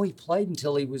 Oh, he played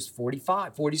until he was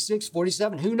 45, 46,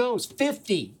 47, who knows,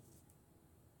 50.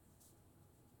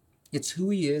 It's who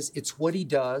he is. It's what he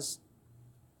does.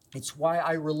 It's why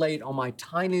I relate on my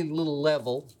tiny little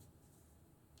level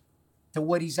to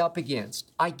what he's up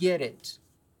against. I get it.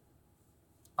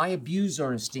 I abuse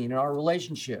Ernestine in our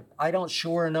relationship. I don't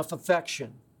show her enough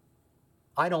affection.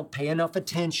 I don't pay enough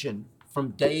attention from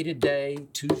day to day,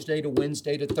 Tuesday to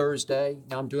Wednesday to Thursday.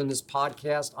 Now I'm doing this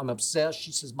podcast. I'm obsessed.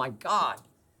 She says, my God,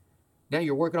 now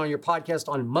you're working on your podcast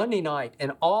on Monday night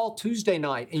and all Tuesday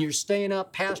night, and you're staying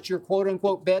up past your quote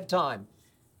unquote bedtime.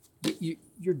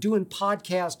 You're doing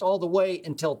podcast all the way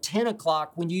until 10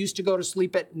 o'clock when you used to go to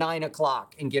sleep at 9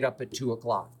 o'clock and get up at 2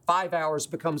 o'clock. 5 hours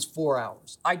becomes 4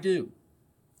 hours. I do.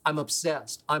 I'm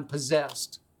obsessed. I'm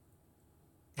possessed.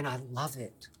 And I love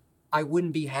it. I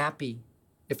wouldn't be happy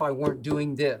if I weren't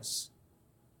doing this.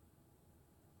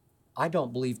 I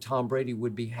don't believe Tom Brady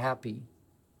would be happy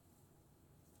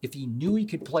if he knew he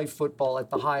could play football at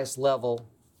the highest level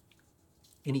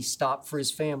and he stopped for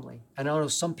his family. And I know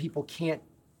some people can't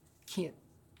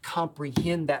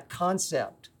comprehend that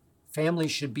concept. Family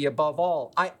should be above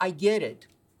all. I get it,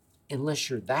 unless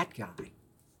you're that guy.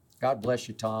 God bless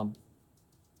you, Tom.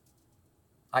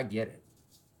 I get it.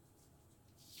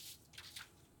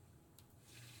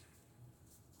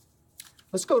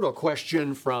 Let's go to a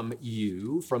question from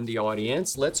you, from the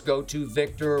audience. Let's go to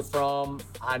Victor from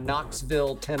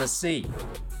Knoxville, Tennessee.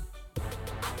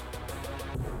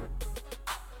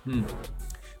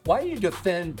 Why do you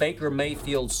defend Baker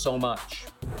Mayfield so much?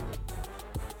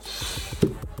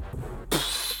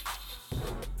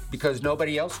 Because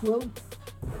nobody else will?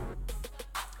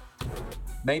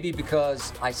 Maybe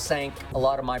because I sank a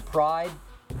lot of my pride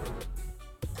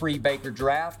pre-Baker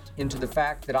draft into the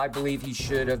fact that I believe he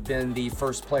should have been the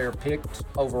first player picked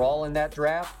overall in that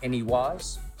draft, and he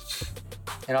was.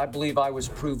 And I believe I was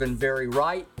proven very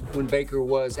right when Baker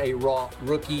was a raw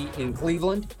rookie in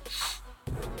Cleveland.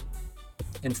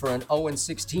 And for an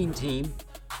 0-16 team,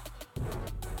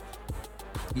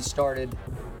 he started,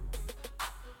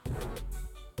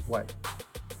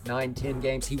 9, 10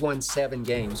 games? He won 7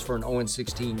 games for an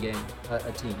 0-16 game,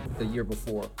 a team the year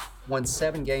before. Won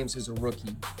 7 games as a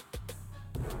rookie.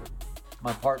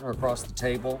 My partner across the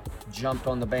table jumped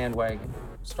on the bandwagon,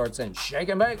 started saying, shake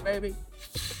and bake, baby.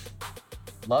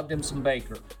 Loved him some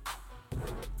Baker.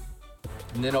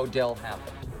 And then Odell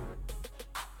happened.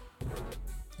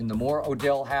 And the more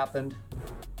Odell happened,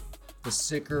 the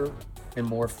sicker and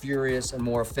more furious and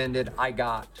more offended I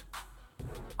got.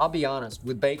 I'll be honest,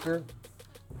 with Baker,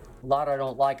 a lot I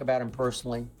don't like about him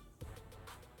personally.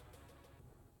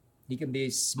 He can be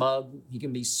smug, he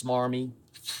can be smarmy,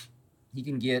 he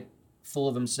can get full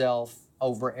of himself,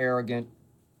 over arrogant,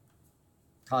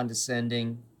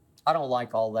 condescending. I don't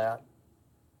like all that.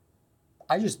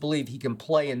 I just believe he can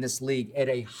play in this league at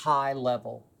a high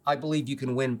level. I believe you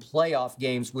can win playoff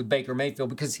games with Baker Mayfield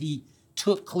because he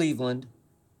took Cleveland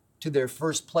to their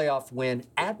first playoff win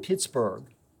at Pittsburgh,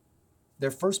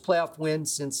 their first playoff win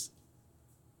since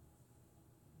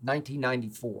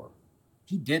 1994.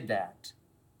 He did that.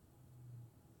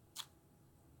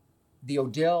 The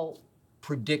Odell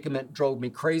predicament drove me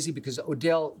crazy because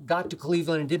Odell got to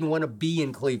Cleveland and didn't want to be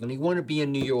in Cleveland. He wanted to be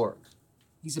in New York.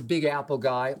 He's a Big Apple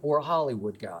guy or a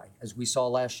Hollywood guy, as we saw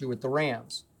last year with the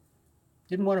Rams.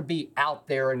 Didn't want to be out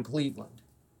there in Cleveland.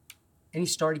 and he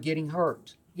started getting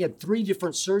hurt. He had 3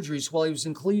 different surgeries while he was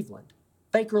in Cleveland.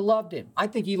 Baker loved him. I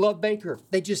think he loved Baker.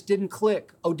 They just didn't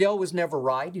click. Odell was never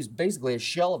right. He was basically a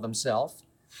shell of himself.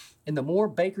 And the more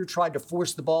Baker tried to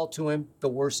force the ball to him, the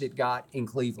worse it got in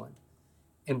Cleveland.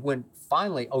 And when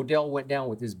finally Odell went down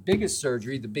with his biggest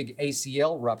surgery, the big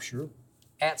ACL rupture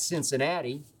at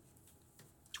Cincinnati,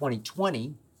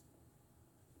 2020,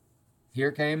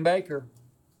 here came Baker.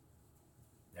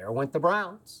 There went the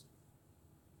Browns.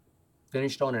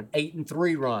 Finished on an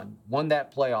 8-3 run, won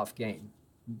that playoff game.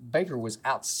 Baker was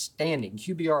outstanding.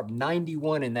 QBR of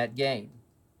 91 in that game.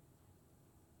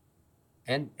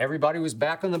 And everybody was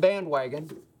back on the bandwagon.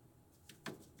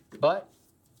 But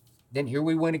then here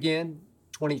we went again,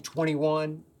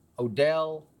 2021,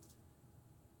 Odell.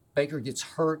 Baker gets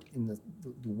hurt in the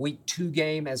week 2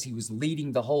 game as he was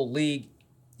leading the whole league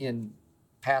in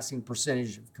passing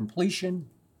percentage of completion.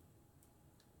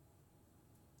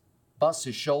 Busts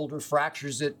his shoulder,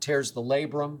 fractures it, tears the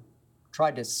labrum,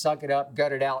 tried to suck it up,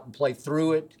 gut it out, and play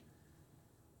through it.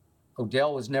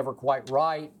 Odell was never quite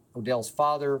right. Odell's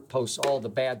father posts all the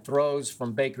bad throws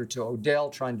from Baker to Odell,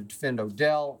 trying to defend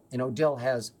Odell, and Odell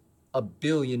has a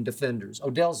billion defenders.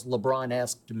 Odell's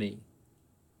LeBron-esque to me.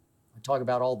 I talk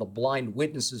about all the blind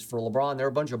witnesses for LeBron. There are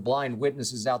a bunch of blind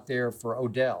witnesses out there for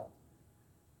Odell.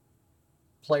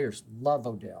 Players love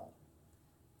Odell.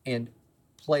 And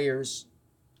players,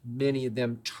 many of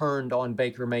them turned on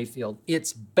Baker Mayfield.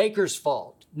 It's Baker's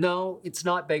fault. No, it's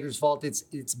not Baker's fault.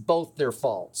 It's both their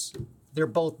faults. They're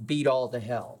both beat all to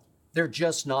hell. They're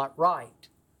just not right.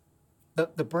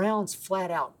 The Browns flat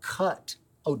out cut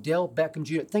Odell Beckham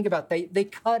Jr. Think about it, they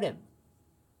cut him.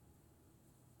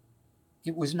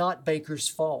 It was not Baker's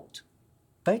fault.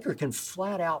 Baker can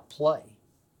flat out play.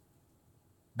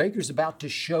 Baker's about to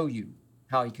show you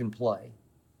how he can play.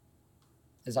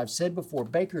 As I've said before,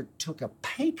 Baker took a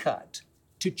pay cut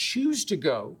to choose to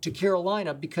go to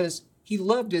Carolina because he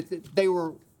loved it that they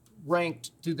were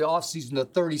ranked through the offseason the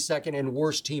 32nd and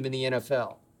worst team in the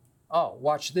NFL. Oh,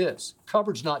 watch this.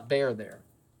 Cupboard's not bare there.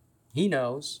 He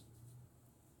knows.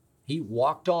 He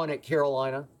walked on at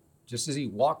Carolina, just as he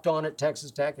walked on at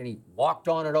Texas Tech, and he walked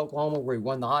on at Oklahoma where he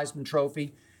won the Heisman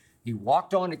Trophy. He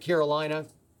walked on to Carolina,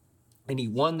 and he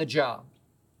won the job.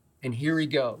 And here he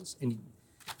goes. And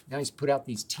now he's put out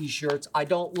these T-shirts. I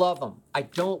don't love them. I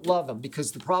don't love them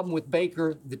because the problem with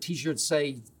Baker, the T-shirts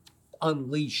say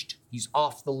unleashed. He's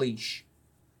off the leash.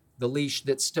 The leash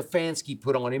that Stefanski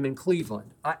put on him in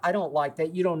Cleveland. I don't like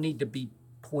that. You don't need to be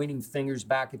pointing fingers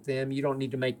back at them. You don't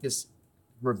need to make this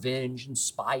revenge and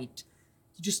spite.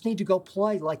 You just need to go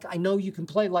play like I know you can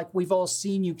play, like we've all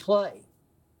seen you play.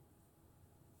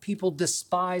 People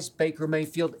despise Baker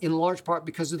Mayfield in large part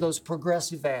because of those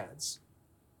progressive ads.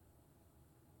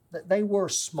 They were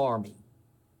smarmy.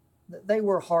 They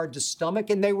were hard to stomach,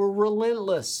 and they were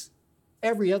relentless.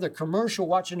 Every other commercial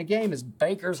watching a game is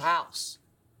Baker's house.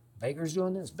 Baker's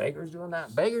doing this, Baker's doing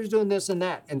that, Baker's doing this and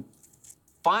that. And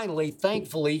finally,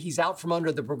 thankfully, he's out from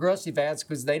under the progressive ads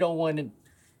because they don't want a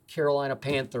Carolina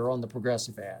Panther on the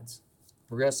progressive ads.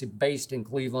 Progressive based in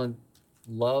Cleveland,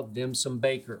 loved them some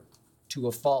Baker to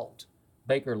a fault.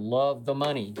 Baker loved the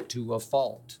money to a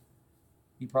fault.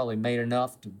 He probably made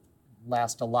enough to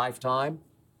last a lifetime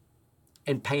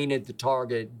and painted the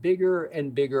target bigger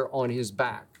and bigger on his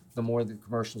back the more the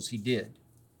commercials he did.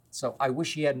 So I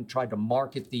wish he hadn't tried to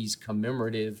market these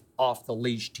commemorative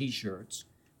off-the-leash T-shirts,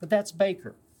 but that's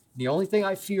Baker. The only thing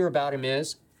I fear about him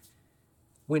is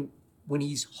when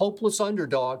he's hopeless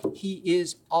underdog, he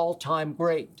is all-time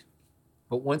great.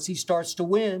 But once he starts to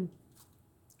win,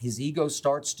 his ego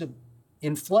starts to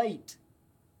inflate.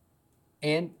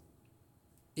 And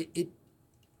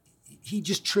he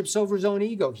just trips over his own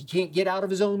ego. He can't get out of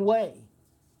his own way.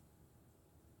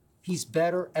 He's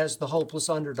better as the hopeless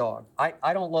underdog.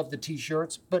 I don't love the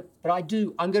T-shirts, but I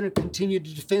do. I'm going to continue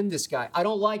to defend this guy. I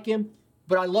don't like him,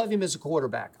 but I love him as a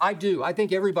quarterback. I do. I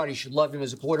think everybody should love him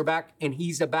as a quarterback, and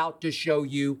he's about to show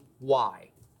you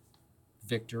why.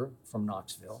 Victor from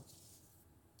Knoxville.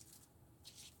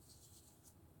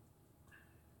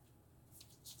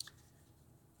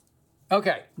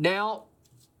 Okay, now,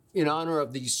 in honor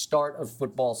of the start of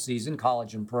football season,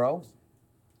 college and pro,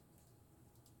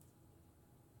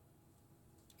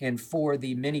 and for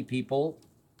the many people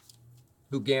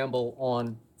who gamble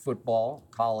on football,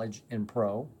 college, and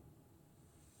pro,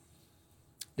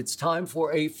 it's time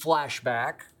for a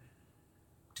flashback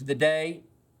to the day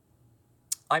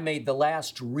I made the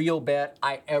last real bet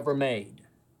I ever made.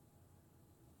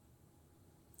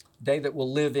 A day that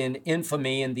will live in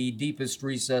infamy in the deepest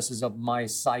recesses of my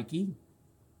psyche.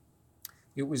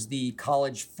 It was the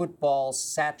college football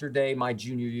Saturday, my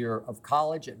junior year of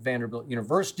college at Vanderbilt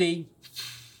University,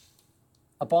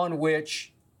 upon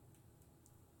which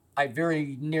I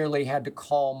very nearly had to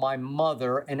call my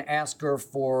mother and ask her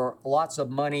for lots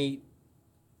of money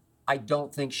I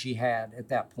don't think she had at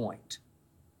that point.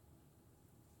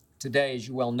 Today, as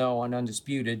you well know, on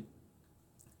Undisputed,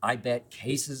 I bet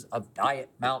cases of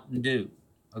Diet Mountain Dew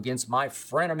against my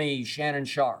frenemy, Shannon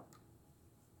Sharp.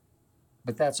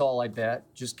 But that's all I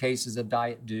bet, just cases of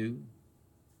Diet Dew,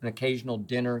 an occasional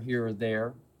dinner here or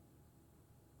there.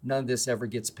 None of this ever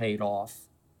gets paid off.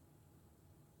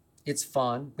 It's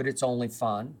fun, but it's only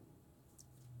fun.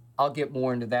 I'll get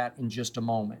more into that in just a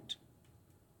moment.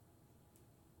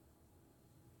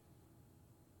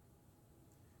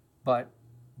 But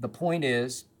the point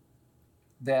is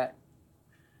that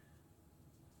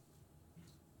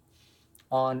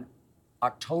on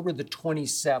October the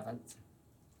 27th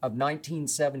of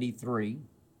 1973,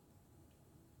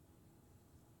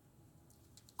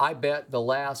 I bet the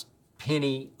last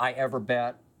penny I ever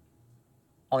bet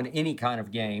on any kind of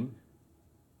game,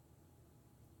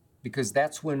 because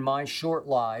that's when my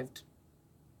short-lived,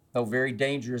 though very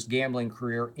dangerous gambling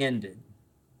career ended.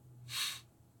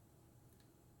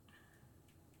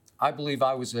 I believe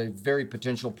I was a very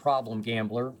potential problem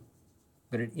gambler,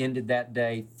 but it ended that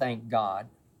day, thank God.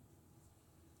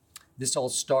 This all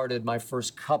started my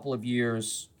first couple of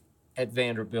years at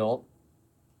Vanderbilt.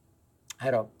 I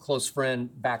had a close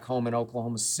friend back home in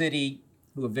Oklahoma City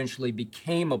who eventually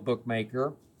became a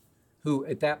bookmaker, who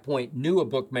at that point knew a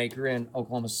bookmaker in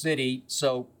Oklahoma City.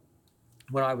 So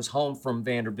when I was home from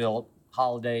Vanderbilt,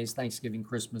 holidays, Thanksgiving,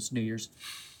 Christmas, New Year's,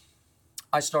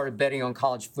 I started betting on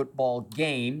college football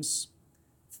games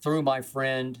through my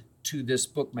friend to this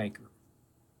bookmaker.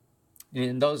 And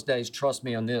in those days, trust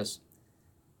me on this,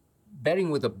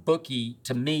 betting with a bookie,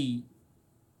 to me,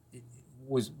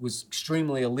 was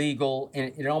extremely illegal,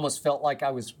 and it almost felt like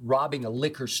I was robbing a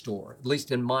liquor store. At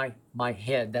least in my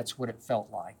head, that's what it felt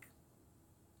like.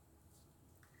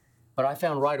 But I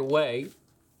found right away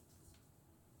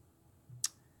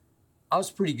I was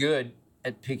pretty good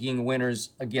at picking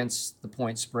winners against the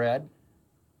point spread.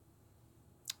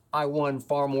 I won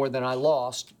far more than I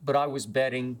lost, but I was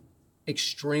betting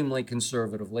extremely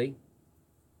conservatively.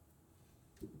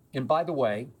 And by the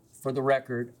way, for the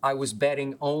record, I was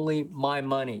betting only my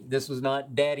money. This was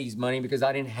not Daddy's money because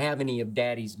I didn't have any of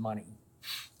Daddy's money.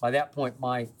 By that point,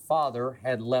 my father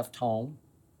had left home,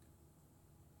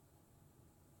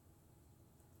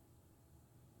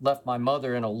 left my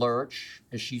mother in a lurch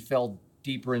as she fell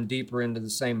deeper and deeper into the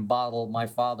same bottle my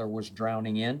father was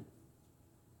drowning in.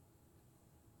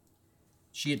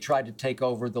 She had tried to take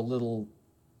over the little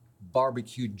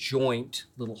barbecue joint,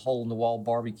 little hole-in-the-wall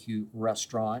barbecue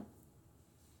restaurant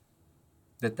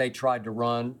that they tried to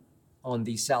run on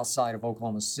the south side of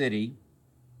Oklahoma City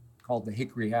called the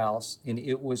Hickory House, and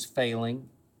it was failing.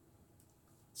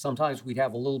 Sometimes we'd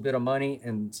have a little bit of money,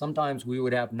 and sometimes we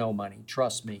would have no money.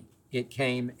 Trust me, it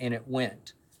came and it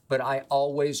went. But I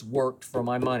always worked for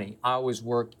my money. I always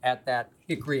worked at that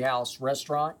Hickory House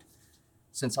restaurant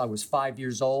since I was 5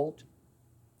 years old,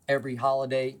 every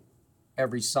holiday,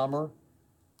 every summer.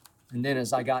 And then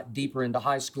as I got deeper into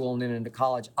high school and then into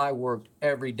college, I worked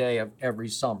every day of every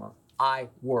summer. I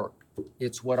work.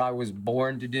 It's what I was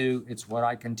born to do. It's what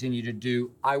I continue to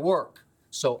do. I work.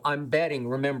 So I'm betting,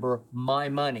 remember, my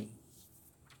money.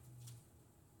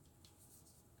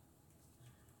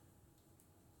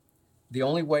 The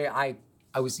only way I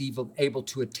was even able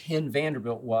to attend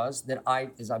Vanderbilt was that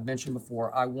as I mentioned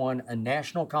before, I won a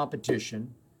national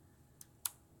competition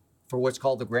for what's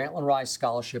called the Grantland Rice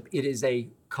Scholarship. It is a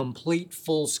complete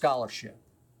full scholarship.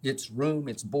 It's room,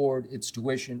 it's board, it's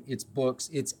tuition, it's books,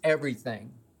 it's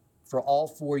everything for all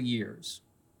 4 years.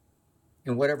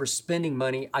 And whatever spending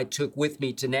money I took with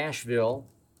me to Nashville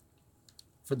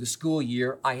for the school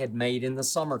year, I had made in the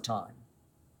summertime.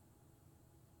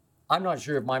 I'm not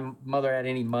sure if my mother had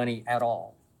any money at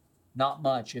all. Not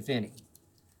much, if any.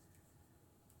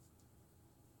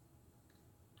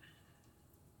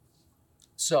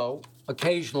 So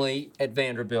occasionally at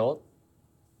Vanderbilt,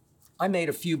 I made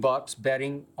a few bucks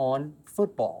betting on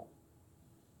football.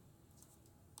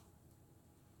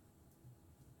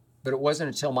 But it wasn't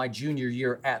until my junior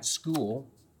year at school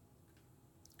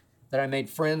that I made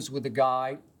friends with a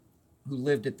guy who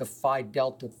lived at the Phi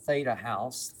Delta Theta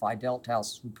house, Phi Delta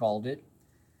house we called it,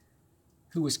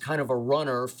 who was kind of a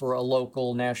runner for a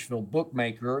local Nashville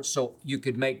bookmaker. So you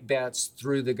could make bets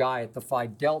through the guy at the Phi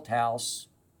Delta house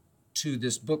to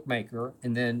this bookmaker,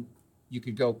 and then you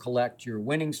could go collect your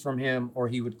winnings from him, or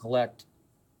he would collect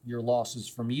your losses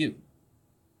from you.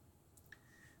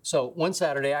 So one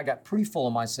Saturday, I got pretty full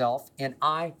of myself, and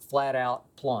I flat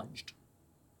out plunged.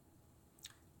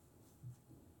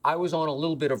 I was on a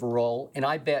little bit of a roll, and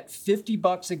I bet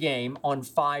 $50 a game on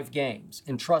 5 games.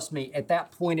 And trust me, at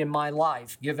that point in my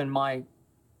life, given my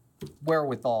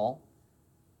wherewithal,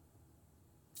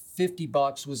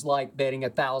 $50 was like betting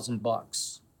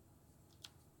 $1,000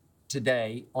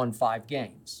 today on 5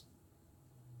 games.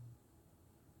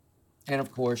 And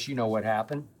of course, you know what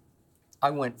happened. I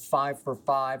went 5 for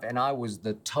 5, and I was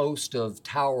the toast of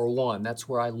Tower 1. That's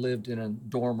where I lived in a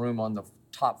dorm room on the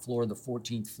top floor, the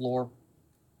 14th floor.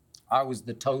 I was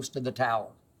the toast of the tower.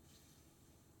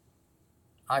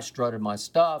 I strutted my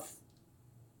stuff.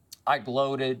 I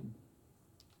gloated.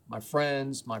 My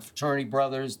friends, my fraternity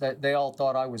brothers, they all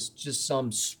thought I was just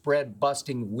some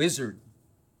spread-busting wizard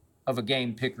of a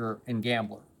game picker and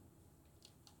gambler.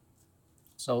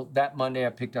 So that Monday, I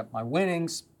picked up my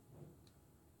winnings.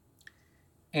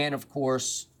 And of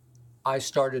course, I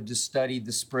started to study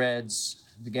the spreads,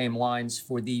 the game lines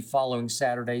for the following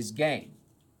Saturday's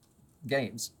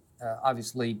games.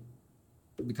 Obviously,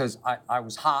 because I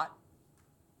was hot.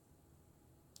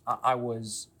 I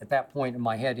was, at that point in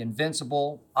my head,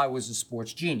 invincible. I was a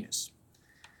sports genius.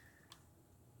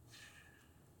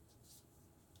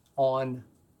 On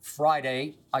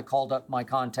Friday, I called up my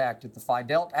contact at the Phi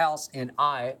Delta House, and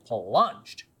I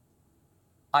plunged.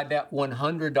 I bet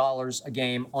 $100 a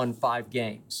game on 5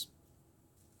 games.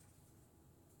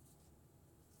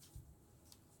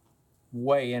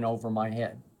 Way in over my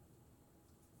head.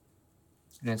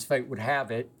 And as fate would have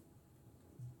it,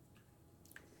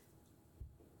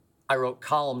 I wrote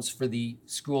columns for the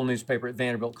school newspaper at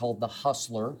Vanderbilt called The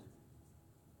Hustler.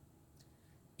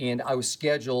 And I was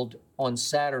scheduled on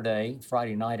Saturday,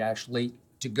 Friday night actually,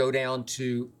 to go down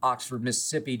to Oxford,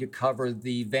 Mississippi to cover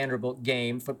the Vanderbilt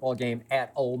game, football game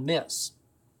at Ole Miss.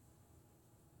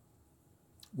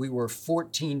 We were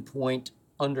 14-point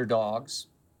underdogs.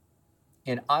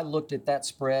 And I looked at that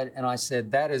spread and I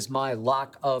said, that is my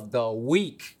lock of the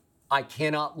week. I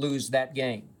cannot lose that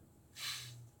game.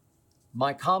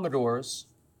 My Commodores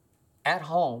at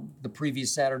home the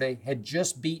previous Saturday had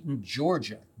just beaten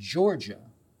Georgia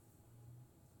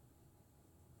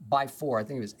by 4. I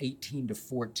think it was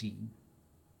 18-14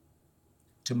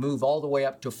 to move all the way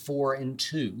up to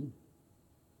 4-2.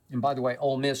 And by the way,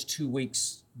 Ole Miss 2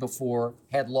 weeks before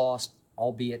had lost,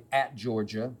 albeit at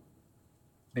Georgia,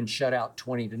 been shut out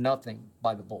 20-0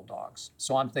 by the Bulldogs.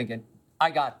 So I'm thinking,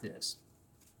 I got this.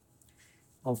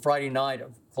 On Friday night, a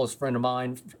close friend of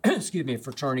mine, a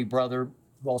fraternity brother,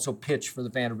 who also pitched for the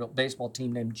Vanderbilt baseball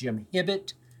team named Jim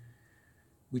Hibbett.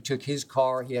 We took his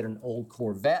car. He had an old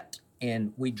Corvette,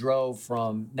 and we drove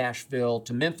from Nashville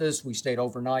to Memphis. We stayed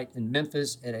overnight in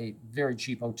Memphis at a very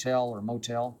cheap hotel or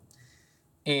motel.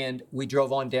 And we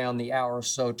drove on down the hour or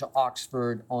so to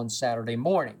Oxford on Saturday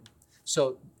morning.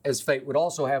 So as fate would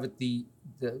also have it, the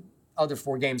other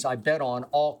 4 games I bet on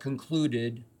all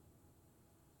concluded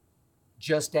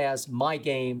just as my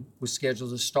game was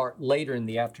scheduled to start later in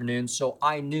the afternoon. So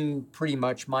I knew pretty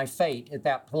much my fate at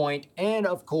that point. And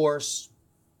of course,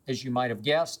 as you might have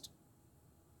guessed,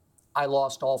 I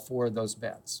lost all 4 of those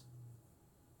bets.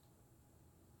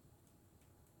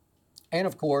 And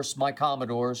of course, my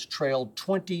Commodores trailed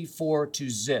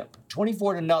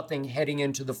 24-0 heading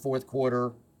into the 4th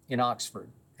quarter in Oxford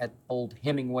at old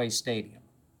Hemingway Stadium.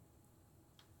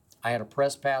 I had a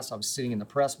press pass. I was sitting in the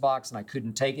press box, and I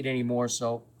couldn't take it anymore,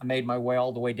 so I made my way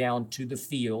all the way down to the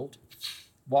field,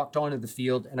 walked onto the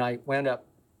field, and I wound up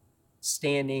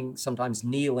standing, sometimes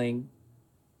kneeling,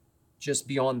 just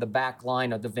beyond the back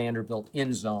line of the Vanderbilt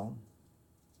end zone,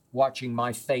 watching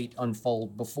my fate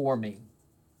unfold before me,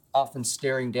 often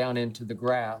staring down into the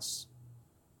grass,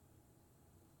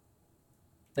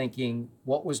 thinking,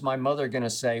 what was my mother going to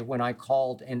say when I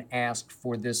called and asked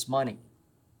for this money?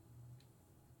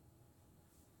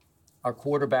 Our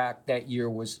quarterback that year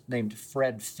was named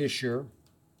Fred Fisher.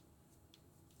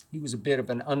 He was a bit of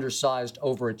an undersized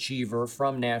overachiever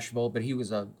from Nashville, but he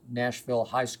was a Nashville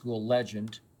high school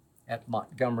legend at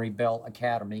Montgomery Bell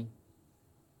Academy.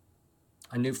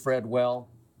 I knew Fred well,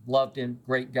 loved him,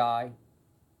 great guy,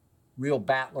 real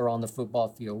battler on the football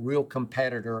field, real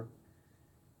competitor,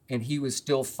 and he was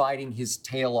still fighting his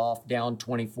tail off down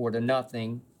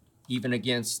 24-0, even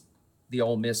against the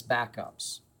Ole Miss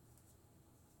backups.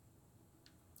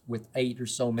 With 8 or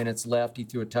so minutes left, he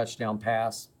threw a touchdown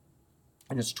pass,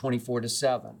 and it's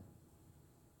 24-7.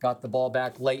 Got the ball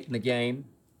back late in the game.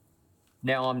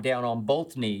 Now I'm down on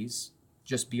both knees,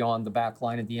 just beyond the back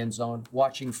line of the end zone,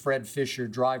 watching Fred Fisher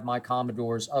drive my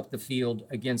Commodores up the field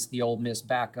against the Ole Miss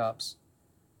backups.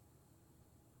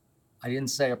 I didn't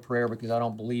say a prayer because I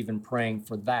don't believe in praying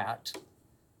for that.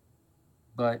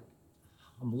 but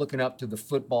I'm looking up to the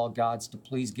football gods to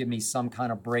please give me some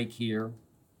kind of break here.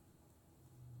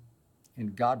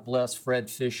 And God bless Fred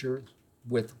Fisher.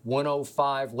 With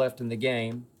 1:05 left in the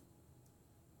game,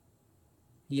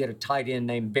 he had a tight end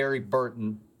named Barry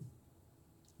Burton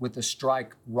with a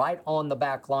strike right on the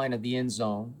back line of the end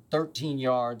zone, 13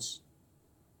 yards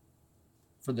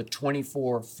for the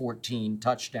 24-14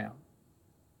 touchdown.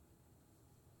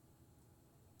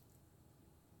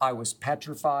 I was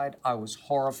petrified. I was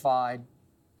horrified.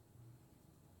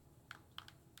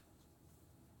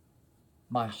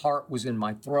 My heart was in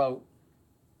my throat.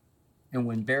 And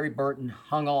when Barry Burton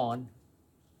hung on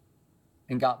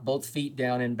and got both feet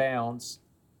down in bounds,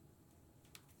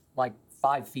 like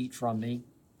 5 feet from me,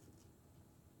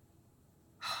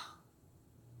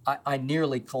 I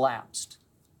nearly collapsed.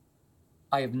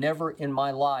 I have never in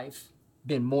my life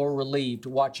been more relieved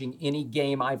watching any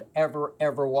game I've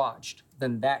ever watched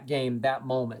than that game, that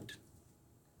moment.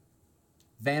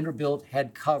 Vanderbilt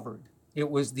had covered. It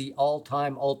was the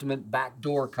all-time ultimate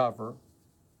backdoor cover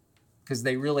because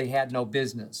they really had no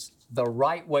business. The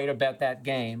right way to bet that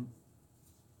game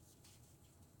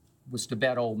was to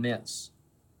bet Ole Miss.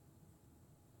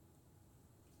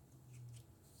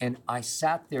 And I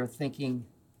sat there thinking,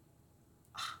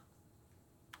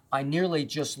 I nearly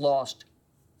just lost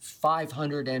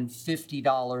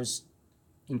 $550,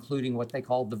 including what they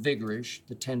call the vigorish,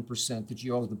 the 10% that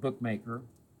you owe the bookmaker.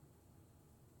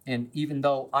 And even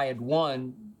though I had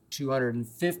won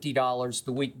 $250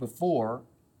 the week before,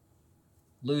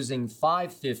 losing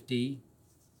 $550,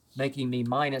 making me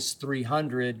minus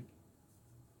 $300,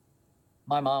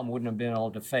 my mom wouldn't have been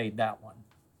able to fade that one.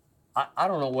 I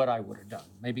don't know what I would have done.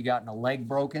 Maybe gotten a leg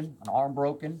broken, an arm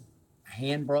broken, a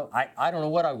hand broke. I don't know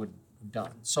what I would have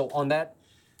done. So on that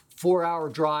 4-hour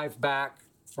drive back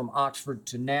from Oxford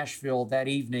to Nashville that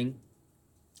evening,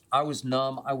 I was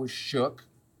numb, I was shook.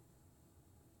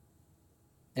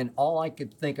 And all I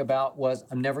could think about was,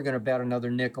 I'm never going to bet another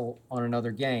nickel on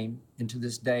another game. And to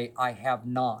this day, I have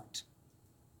not.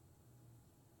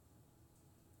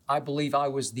 I believe I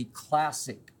was the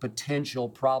classic potential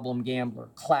problem gambler.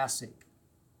 Classic.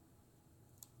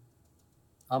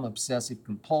 I'm obsessive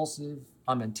compulsive.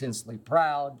 I'm intensely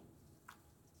proud.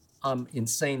 I'm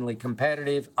insanely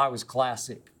competitive. I was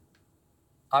classic.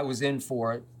 I was in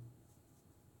for it.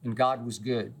 And God was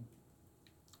good.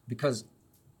 Because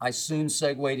I soon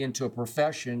segued into a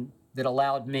profession that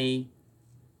allowed me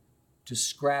to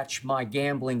scratch my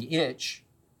gambling itch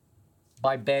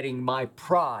by betting my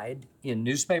pride in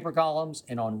newspaper columns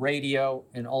and on radio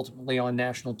and ultimately on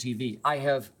national TV. I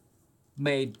have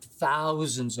made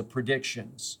thousands of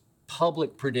predictions,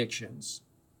 public predictions,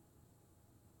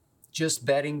 just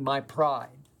betting my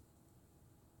pride,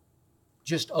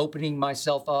 just opening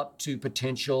myself up to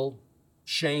potential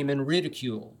shame and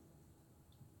ridicule,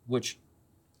 which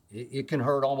it can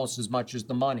hurt almost as much as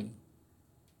the money.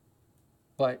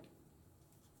 But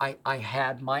I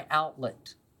had my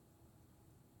outlet.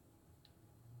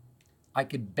 I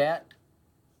could bet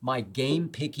my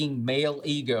game-picking male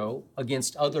ego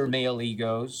against other male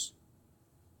egos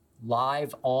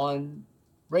live on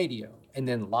radio and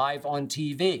then live on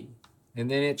TV. And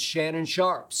then it's Shannon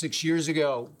Sharpe 6 years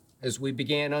ago as we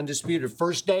began Undisputed.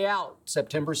 First day out,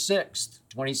 September 6th,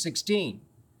 2016.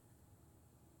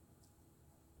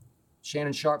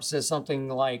 Shannon Sharpe says something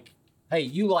like, hey,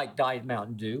 you like Diet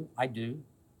Mountain Dew. I do.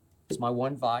 It's my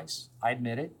one vice. I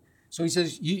admit it. So he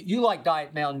says, you like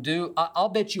Diet Mountain Dew. I'll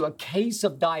bet you a case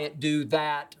of Diet Dew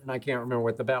that, and I can't remember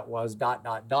what the bet was, ...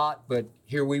 but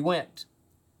here we went.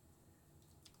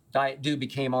 Diet Dew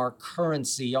became our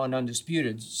currency on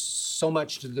Undisputed, so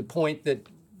much to the point that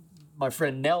my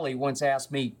friend Nellie once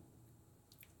asked me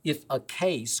if a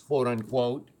case, quote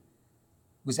unquote,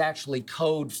 was actually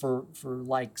code for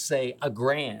like, say,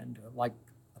 $1,000, like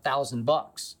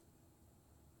 $1,000.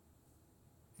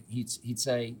 He'd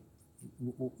say,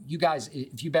 you guys,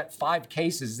 if you bet 5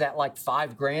 cases, is that like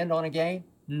 $5,000 on a game?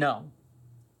 No,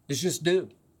 it's just Dew.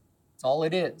 That's all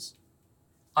it is.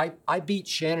 I beat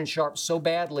Shannon Sharpe so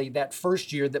badly that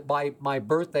first year that by my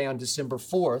birthday on December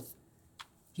 4th,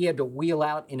 he had to wheel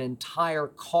out an entire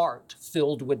cart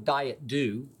filled with Diet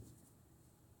Dew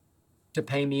to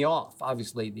pay me off.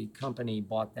 Obviously, the company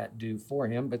bought that Dew for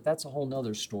him, but that's a whole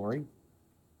nother story.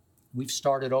 We've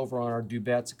started over on our Dew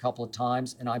bets a couple of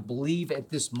times, and I believe at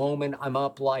this moment I'm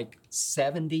up like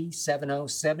 70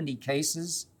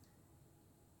 cases.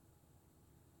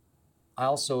 I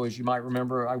also, as you might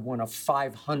remember, I won a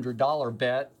 $500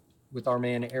 bet with our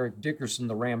man Eric Dickerson,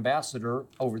 the Rambassador,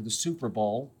 over the Super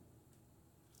Bowl.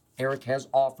 Eric has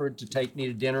offered to take me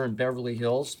to dinner in Beverly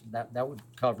Hills. That would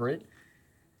cover it.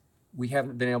 We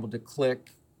haven't been able to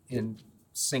click, and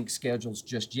sync schedules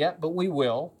just yet, but we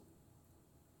will.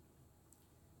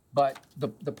 But the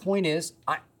point is,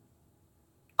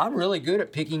 I'm really good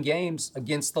at picking games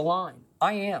against the line.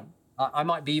 I am. I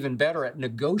might be even better at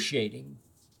negotiating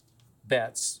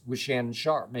bets with Shannon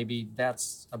Sharp. Maybe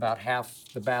that's about half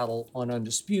the battle on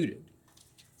Undisputed.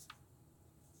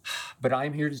 But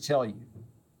I'm here to tell you,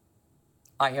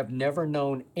 I have never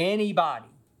known anybody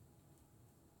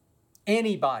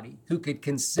who could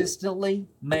consistently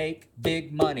make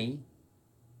big money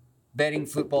betting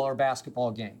football or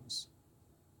basketball games.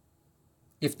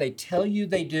 If they tell you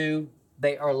they do,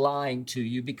 they are lying to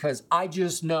you, because I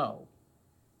just know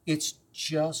it's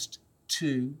just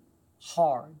too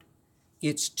hard.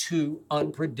 It's too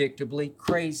unpredictably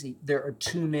crazy. There are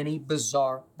too many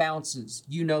bizarre bounces.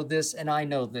 You know this, and I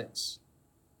know this.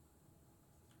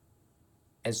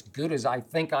 As good as I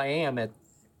think I am at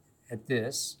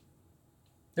this,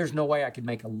 there's no way I could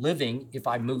make a living if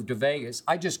I moved to Vegas.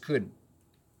 I just couldn't.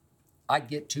 I'd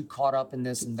get too caught up in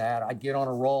this and that. I'd get on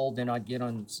a roll, then I'd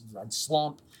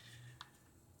slump.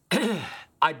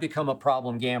 I'd become a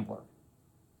problem gambler.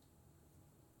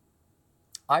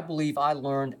 I believe I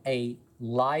learned a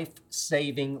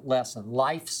life-saving lesson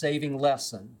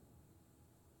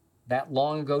that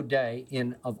long ago day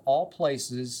in, of all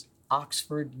places,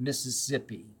 Oxford,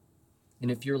 Mississippi. And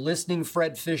if you're listening,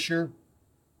 Fred Fisher,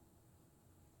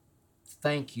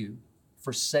 thank you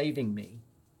for saving me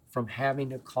from having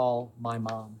to call my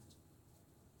mom.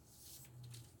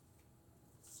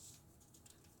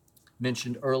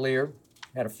 Mentioned earlier,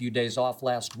 had a few days off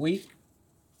last week.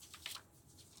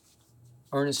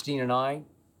 Ernestine and I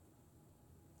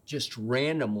just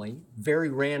randomly, very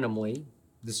randomly,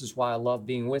 this is why I love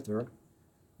being with her,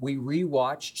 we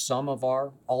rewatched some of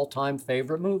our all-time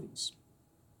favorite movies.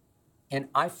 And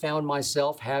I found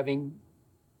myself having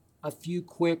a few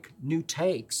quick new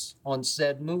takes on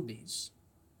said movies.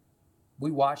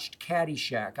 We watched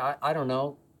Caddyshack. I don't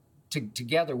know,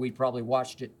 together we probably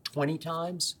watched it 20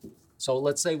 times. So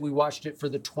let's say we watched it for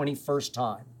the 21st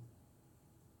time.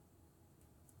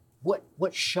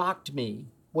 What shocked me,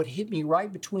 what hit me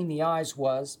right between the eyes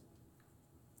was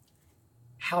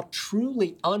how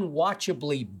truly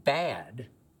unwatchably bad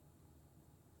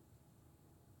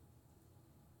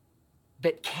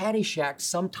that Caddyshack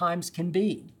sometimes can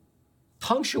be,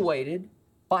 punctuated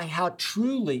by how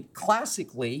truly,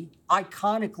 classically,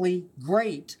 iconically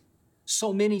great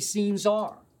so many scenes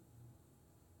are.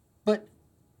 But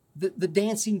the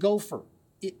dancing gopher,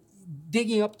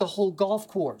 digging up the whole golf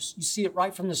course, you see it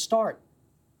right from the start.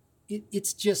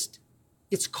 It's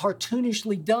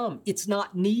cartoonishly dumb. It's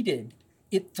not needed.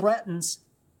 It threatens,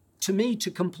 to me,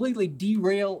 to completely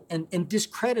derail and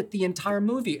discredit the entire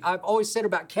movie. I've always said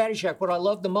about Caddyshack what I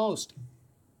love the most.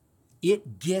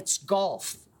 It gets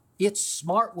golf. It's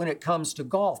smart when it comes to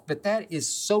golf, but that is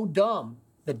so dumb.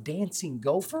 The dancing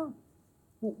gopher?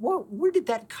 Where did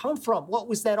that come from? What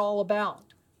was that all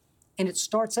about? And it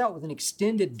starts out with an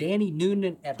extended Danny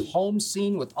Noonan at home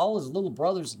scene with all his little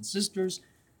brothers and sisters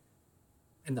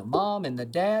and the mom and the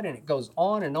dad, and it goes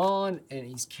on, and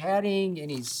he's caddying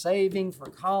and he's saving for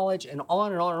college and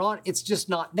on and on and on. It's just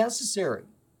not necessary.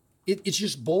 It's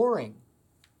just boring.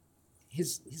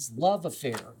 His love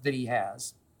affair that he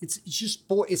has, it's just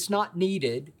boring. It's not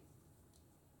needed.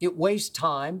 It wastes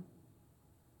time.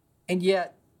 And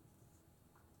yet,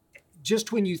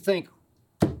 just when you think,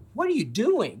 what are you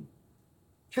doing?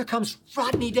 Here comes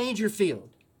Rodney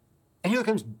Dangerfield, and here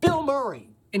comes Bill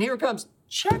Murray, and here comes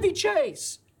Chevy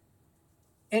Chase,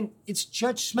 and it's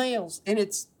Judge Smales, and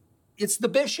it's the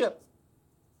Bishop,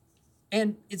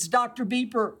 and it's Dr.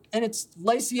 Beeper, and it's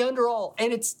Lacey Underall,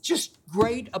 and it's just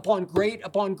great upon great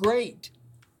upon great.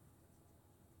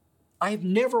 I've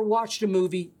never watched a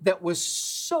movie that was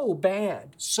so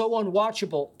bad, so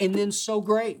unwatchable, and then so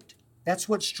great. That's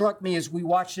what struck me as we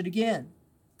watched it again.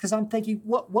 Because I'm thinking,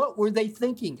 what were they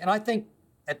thinking? And I think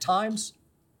at times,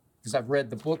 because I've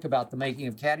read the book about the making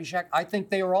of Caddyshack, I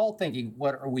think they were all thinking,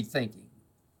 what are we thinking?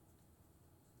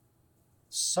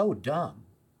 So dumb,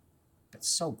 but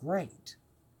so great.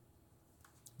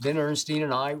 Then Ernestine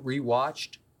and I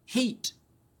rewatched Heat.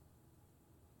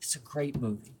 It's a great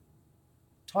movie.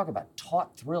 Talk about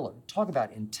taut thriller. Talk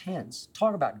about intense.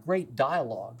 Talk about great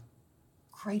dialogue.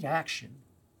 Great action.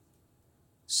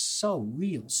 So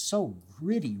real, so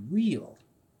gritty, real,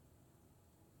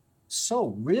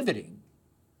 so riveting.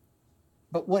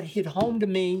 But what hit home to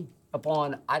me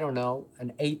upon, I don't know,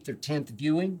 an 8th or 10th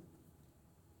viewing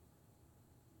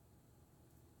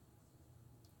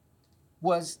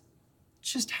was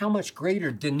just how much greater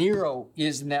De Niro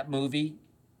is in that movie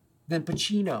than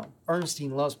Pacino.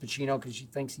 Ernestine loves Pacino because she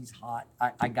thinks he's hot.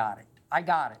 I got it.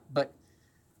 But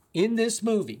In this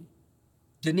movie,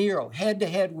 De Niro,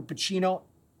 head-to-head with Pacino,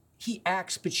 he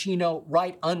acts Pacino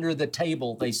right under the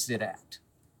table they sit at.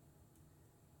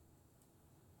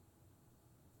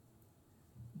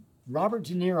 Robert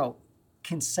De Niro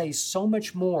can say so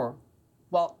much more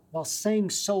while saying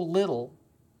so little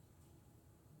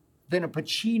than a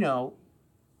Pacino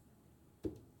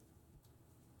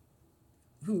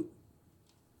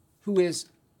who is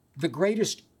the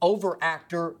greatest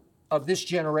overactor of this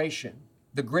generation,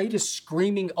 the greatest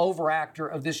screaming overactor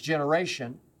of this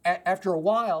generation. After a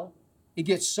while, it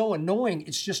gets so annoying,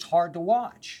 it's just hard to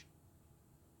watch.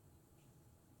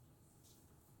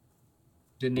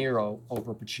 De Niro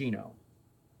over Pacino,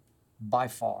 by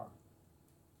far.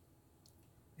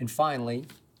 And finally,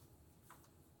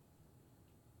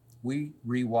 we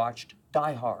rewatched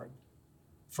Die Hard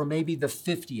for maybe the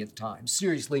 50th time.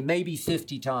 Seriously, maybe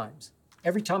 50 times.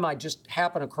 Every time I just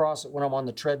happen across it when I'm on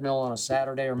the treadmill on a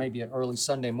Saturday or maybe an early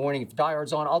Sunday morning, if Die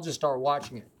Hard's on, I'll just start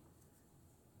watching it.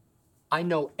 I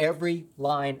know every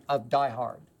line of Die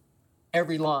Hard.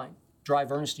 Every line.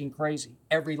 Drive Ernestine crazy.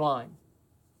 Every line.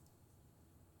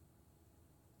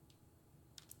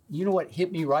 You know what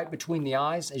hit me right between the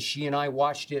eyes as she and I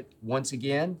watched it once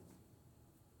again?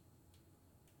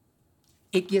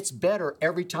 It gets better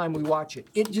every time we watch it.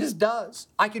 It just does.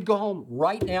 I could go home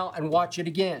right now and watch it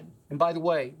again. And by the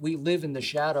way, we live in the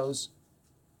shadows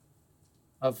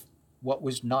of what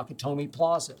was Nakatomi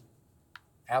Plaza,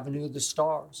 Avenue of the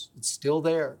Stars. It's still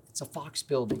there. It's a Fox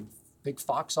building, big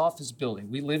Fox office building.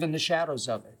 We live in the shadows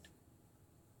of it.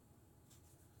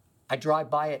 I drive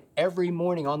by it every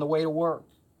morning on the way to work.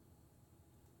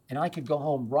 And I could go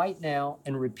home right now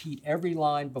and repeat every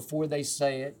line before they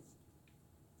say it.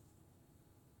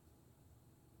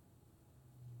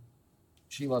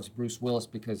 She loves Bruce Willis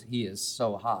because he is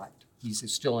so hot. He's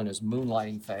still in his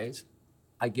moonlighting phase.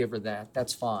 I give her that.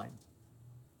 That's fine.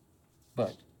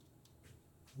 But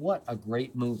what a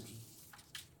great movie.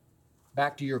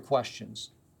 Back to your questions.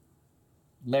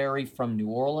 Larry from New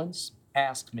Orleans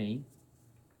asked me,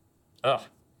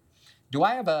 do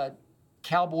I have a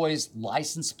Cowboys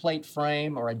license plate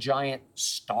frame or a giant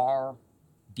star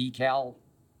decal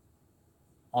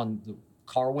on the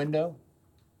car window?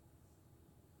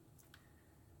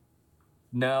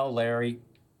 No, Larry,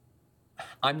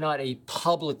 I'm not a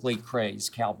publicly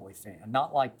crazed Cowboy fan.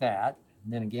 Not like that.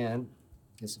 And then again,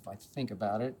 I guess if I think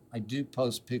about it, I do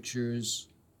post pictures.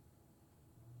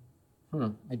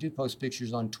 I do post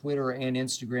pictures on Twitter and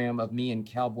Instagram of me in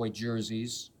Cowboy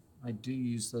jerseys. I do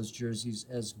use those jerseys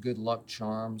as good luck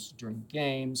charms during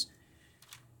games.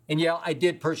 And yeah, I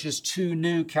did purchase 2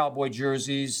 new Cowboy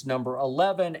jerseys, number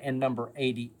 11 and number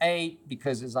 88,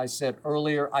 because as I said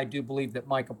earlier, I do believe that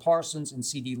Micah Parsons and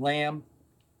CeeDee Lamb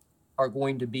are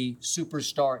going to be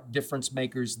superstar difference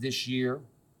makers this year.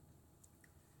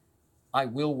 I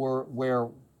will wear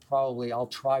probably, I'll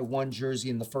try one jersey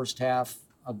in the first half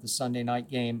of the Sunday night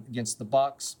game against the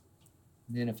Bucs.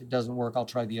 Then if it doesn't work, I'll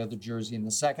try the other jersey in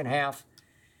the second half.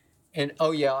 And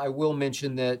oh yeah, I will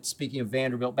mention that speaking of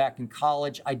Vanderbilt, back in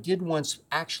college, I did once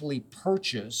actually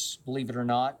purchase, believe it or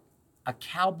not, a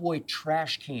Cowboy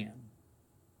trash can.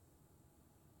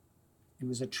 It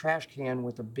was a trash can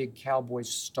with a big Cowboy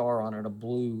star on it, a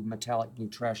blue, metallic blue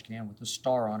trash can with a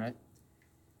star on it.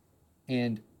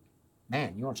 And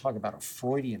man, you want to talk about a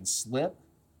Freudian slip?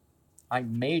 I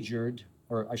majored,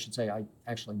 or I should say I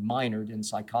actually minored in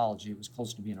psychology. It was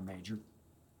close to being a major.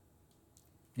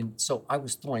 And so I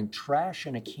was throwing trash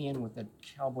in a can with a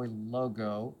Cowboy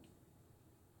logo.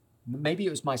 Maybe it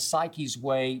was my psyche's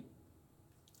way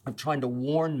of trying to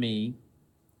warn me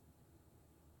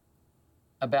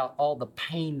about all the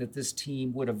pain that this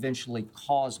team would eventually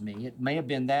cause me. It may have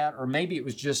been that, or maybe it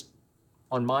was just,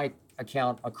 on my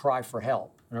account, a cry for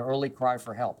help, an early cry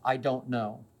for help. I don't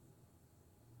know.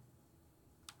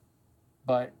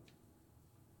 But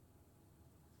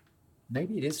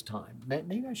maybe it is time.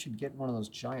 Maybe I should get one of those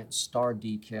giant star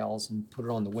decals and put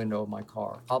it on the window of my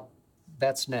car.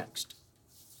 That's next.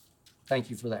 Thank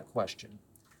you for that question.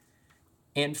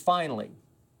 And finally,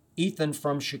 Ethan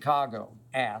from Chicago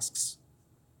asks,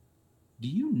 do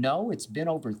you know it's been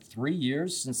over 3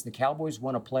 years since the Cowboys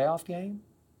won a playoff game?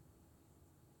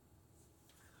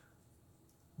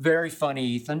 Very funny,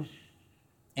 Ethan,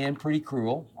 and pretty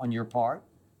cruel on your part.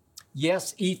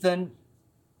 Yes, Ethan,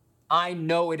 I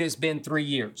know it has been 3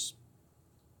 years.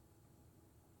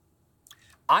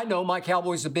 I know my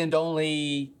Cowboys have been to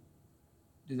only,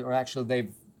 or actually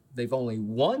they've only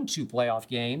won 2 playoff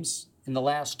games in the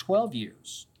last 12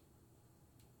 years.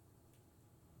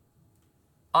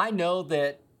 I know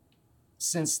that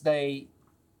since they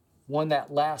won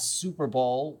that last Super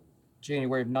Bowl,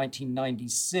 January of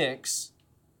 1996,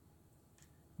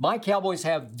 My Cowboys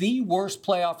have the worst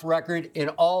playoff record in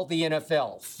all the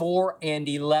NFL,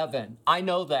 4-11. I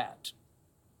know that.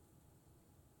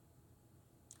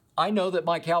 I know that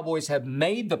my Cowboys have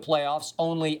made the playoffs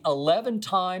only 11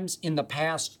 times in the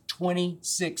past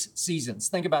 26 seasons.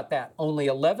 Think about that. Only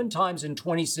 11 times in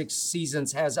 26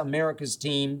 seasons has America's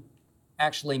team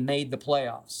actually made the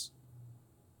playoffs.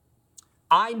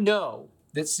 I know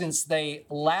that since they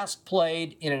last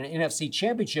played in an NFC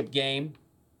Championship game,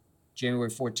 January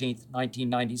 14th,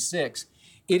 1996,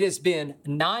 it has been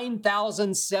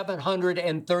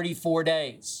 9,734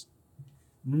 days.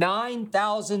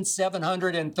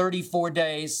 9,734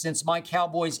 days since my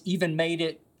Cowboys even made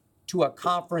it to a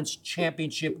conference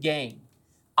championship game.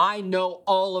 I know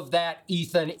all of that,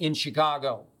 Ethan, in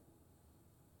Chicago.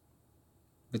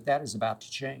 But that is about to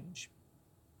change.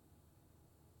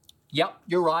 Yep,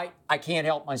 you're right. I can't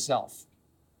help myself.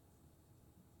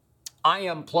 I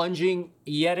am plunging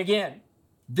yet again.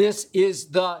 This is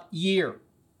the year.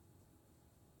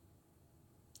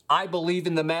 I believe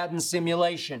in the Madden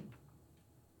simulation,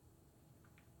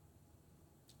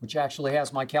 which actually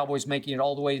has my Cowboys making it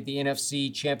all the way to the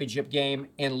NFC Championship game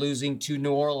and losing to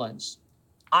New Orleans.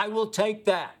 I will take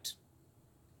that.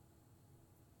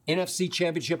 NFC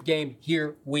Championship game,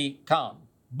 here we come.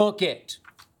 Book it.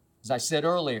 As I said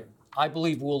earlier, I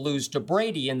believe we'll lose to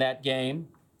Brady in that game,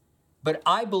 but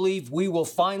I believe we will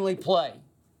finally play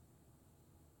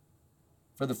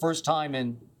for the first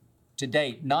time to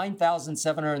date,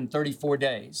 9,734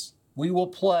 days. We will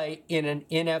play in an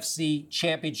NFC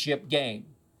Championship game.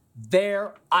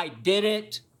 There, I did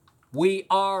it. We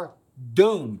are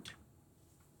doomed.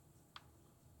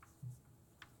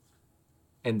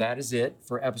 And that is it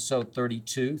for episode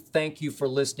 32. Thank you for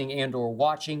listening and or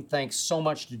watching. Thanks so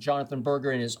much to Jonathan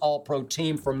Berger and his All-Pro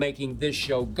team for making this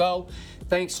show go.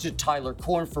 Thanks to Tyler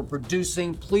Korn for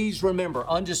producing. Please remember,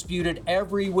 Undisputed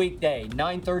every weekday,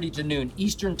 9:30 to noon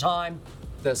Eastern Time,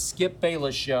 the Skip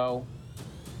Bayless Show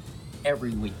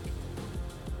every week.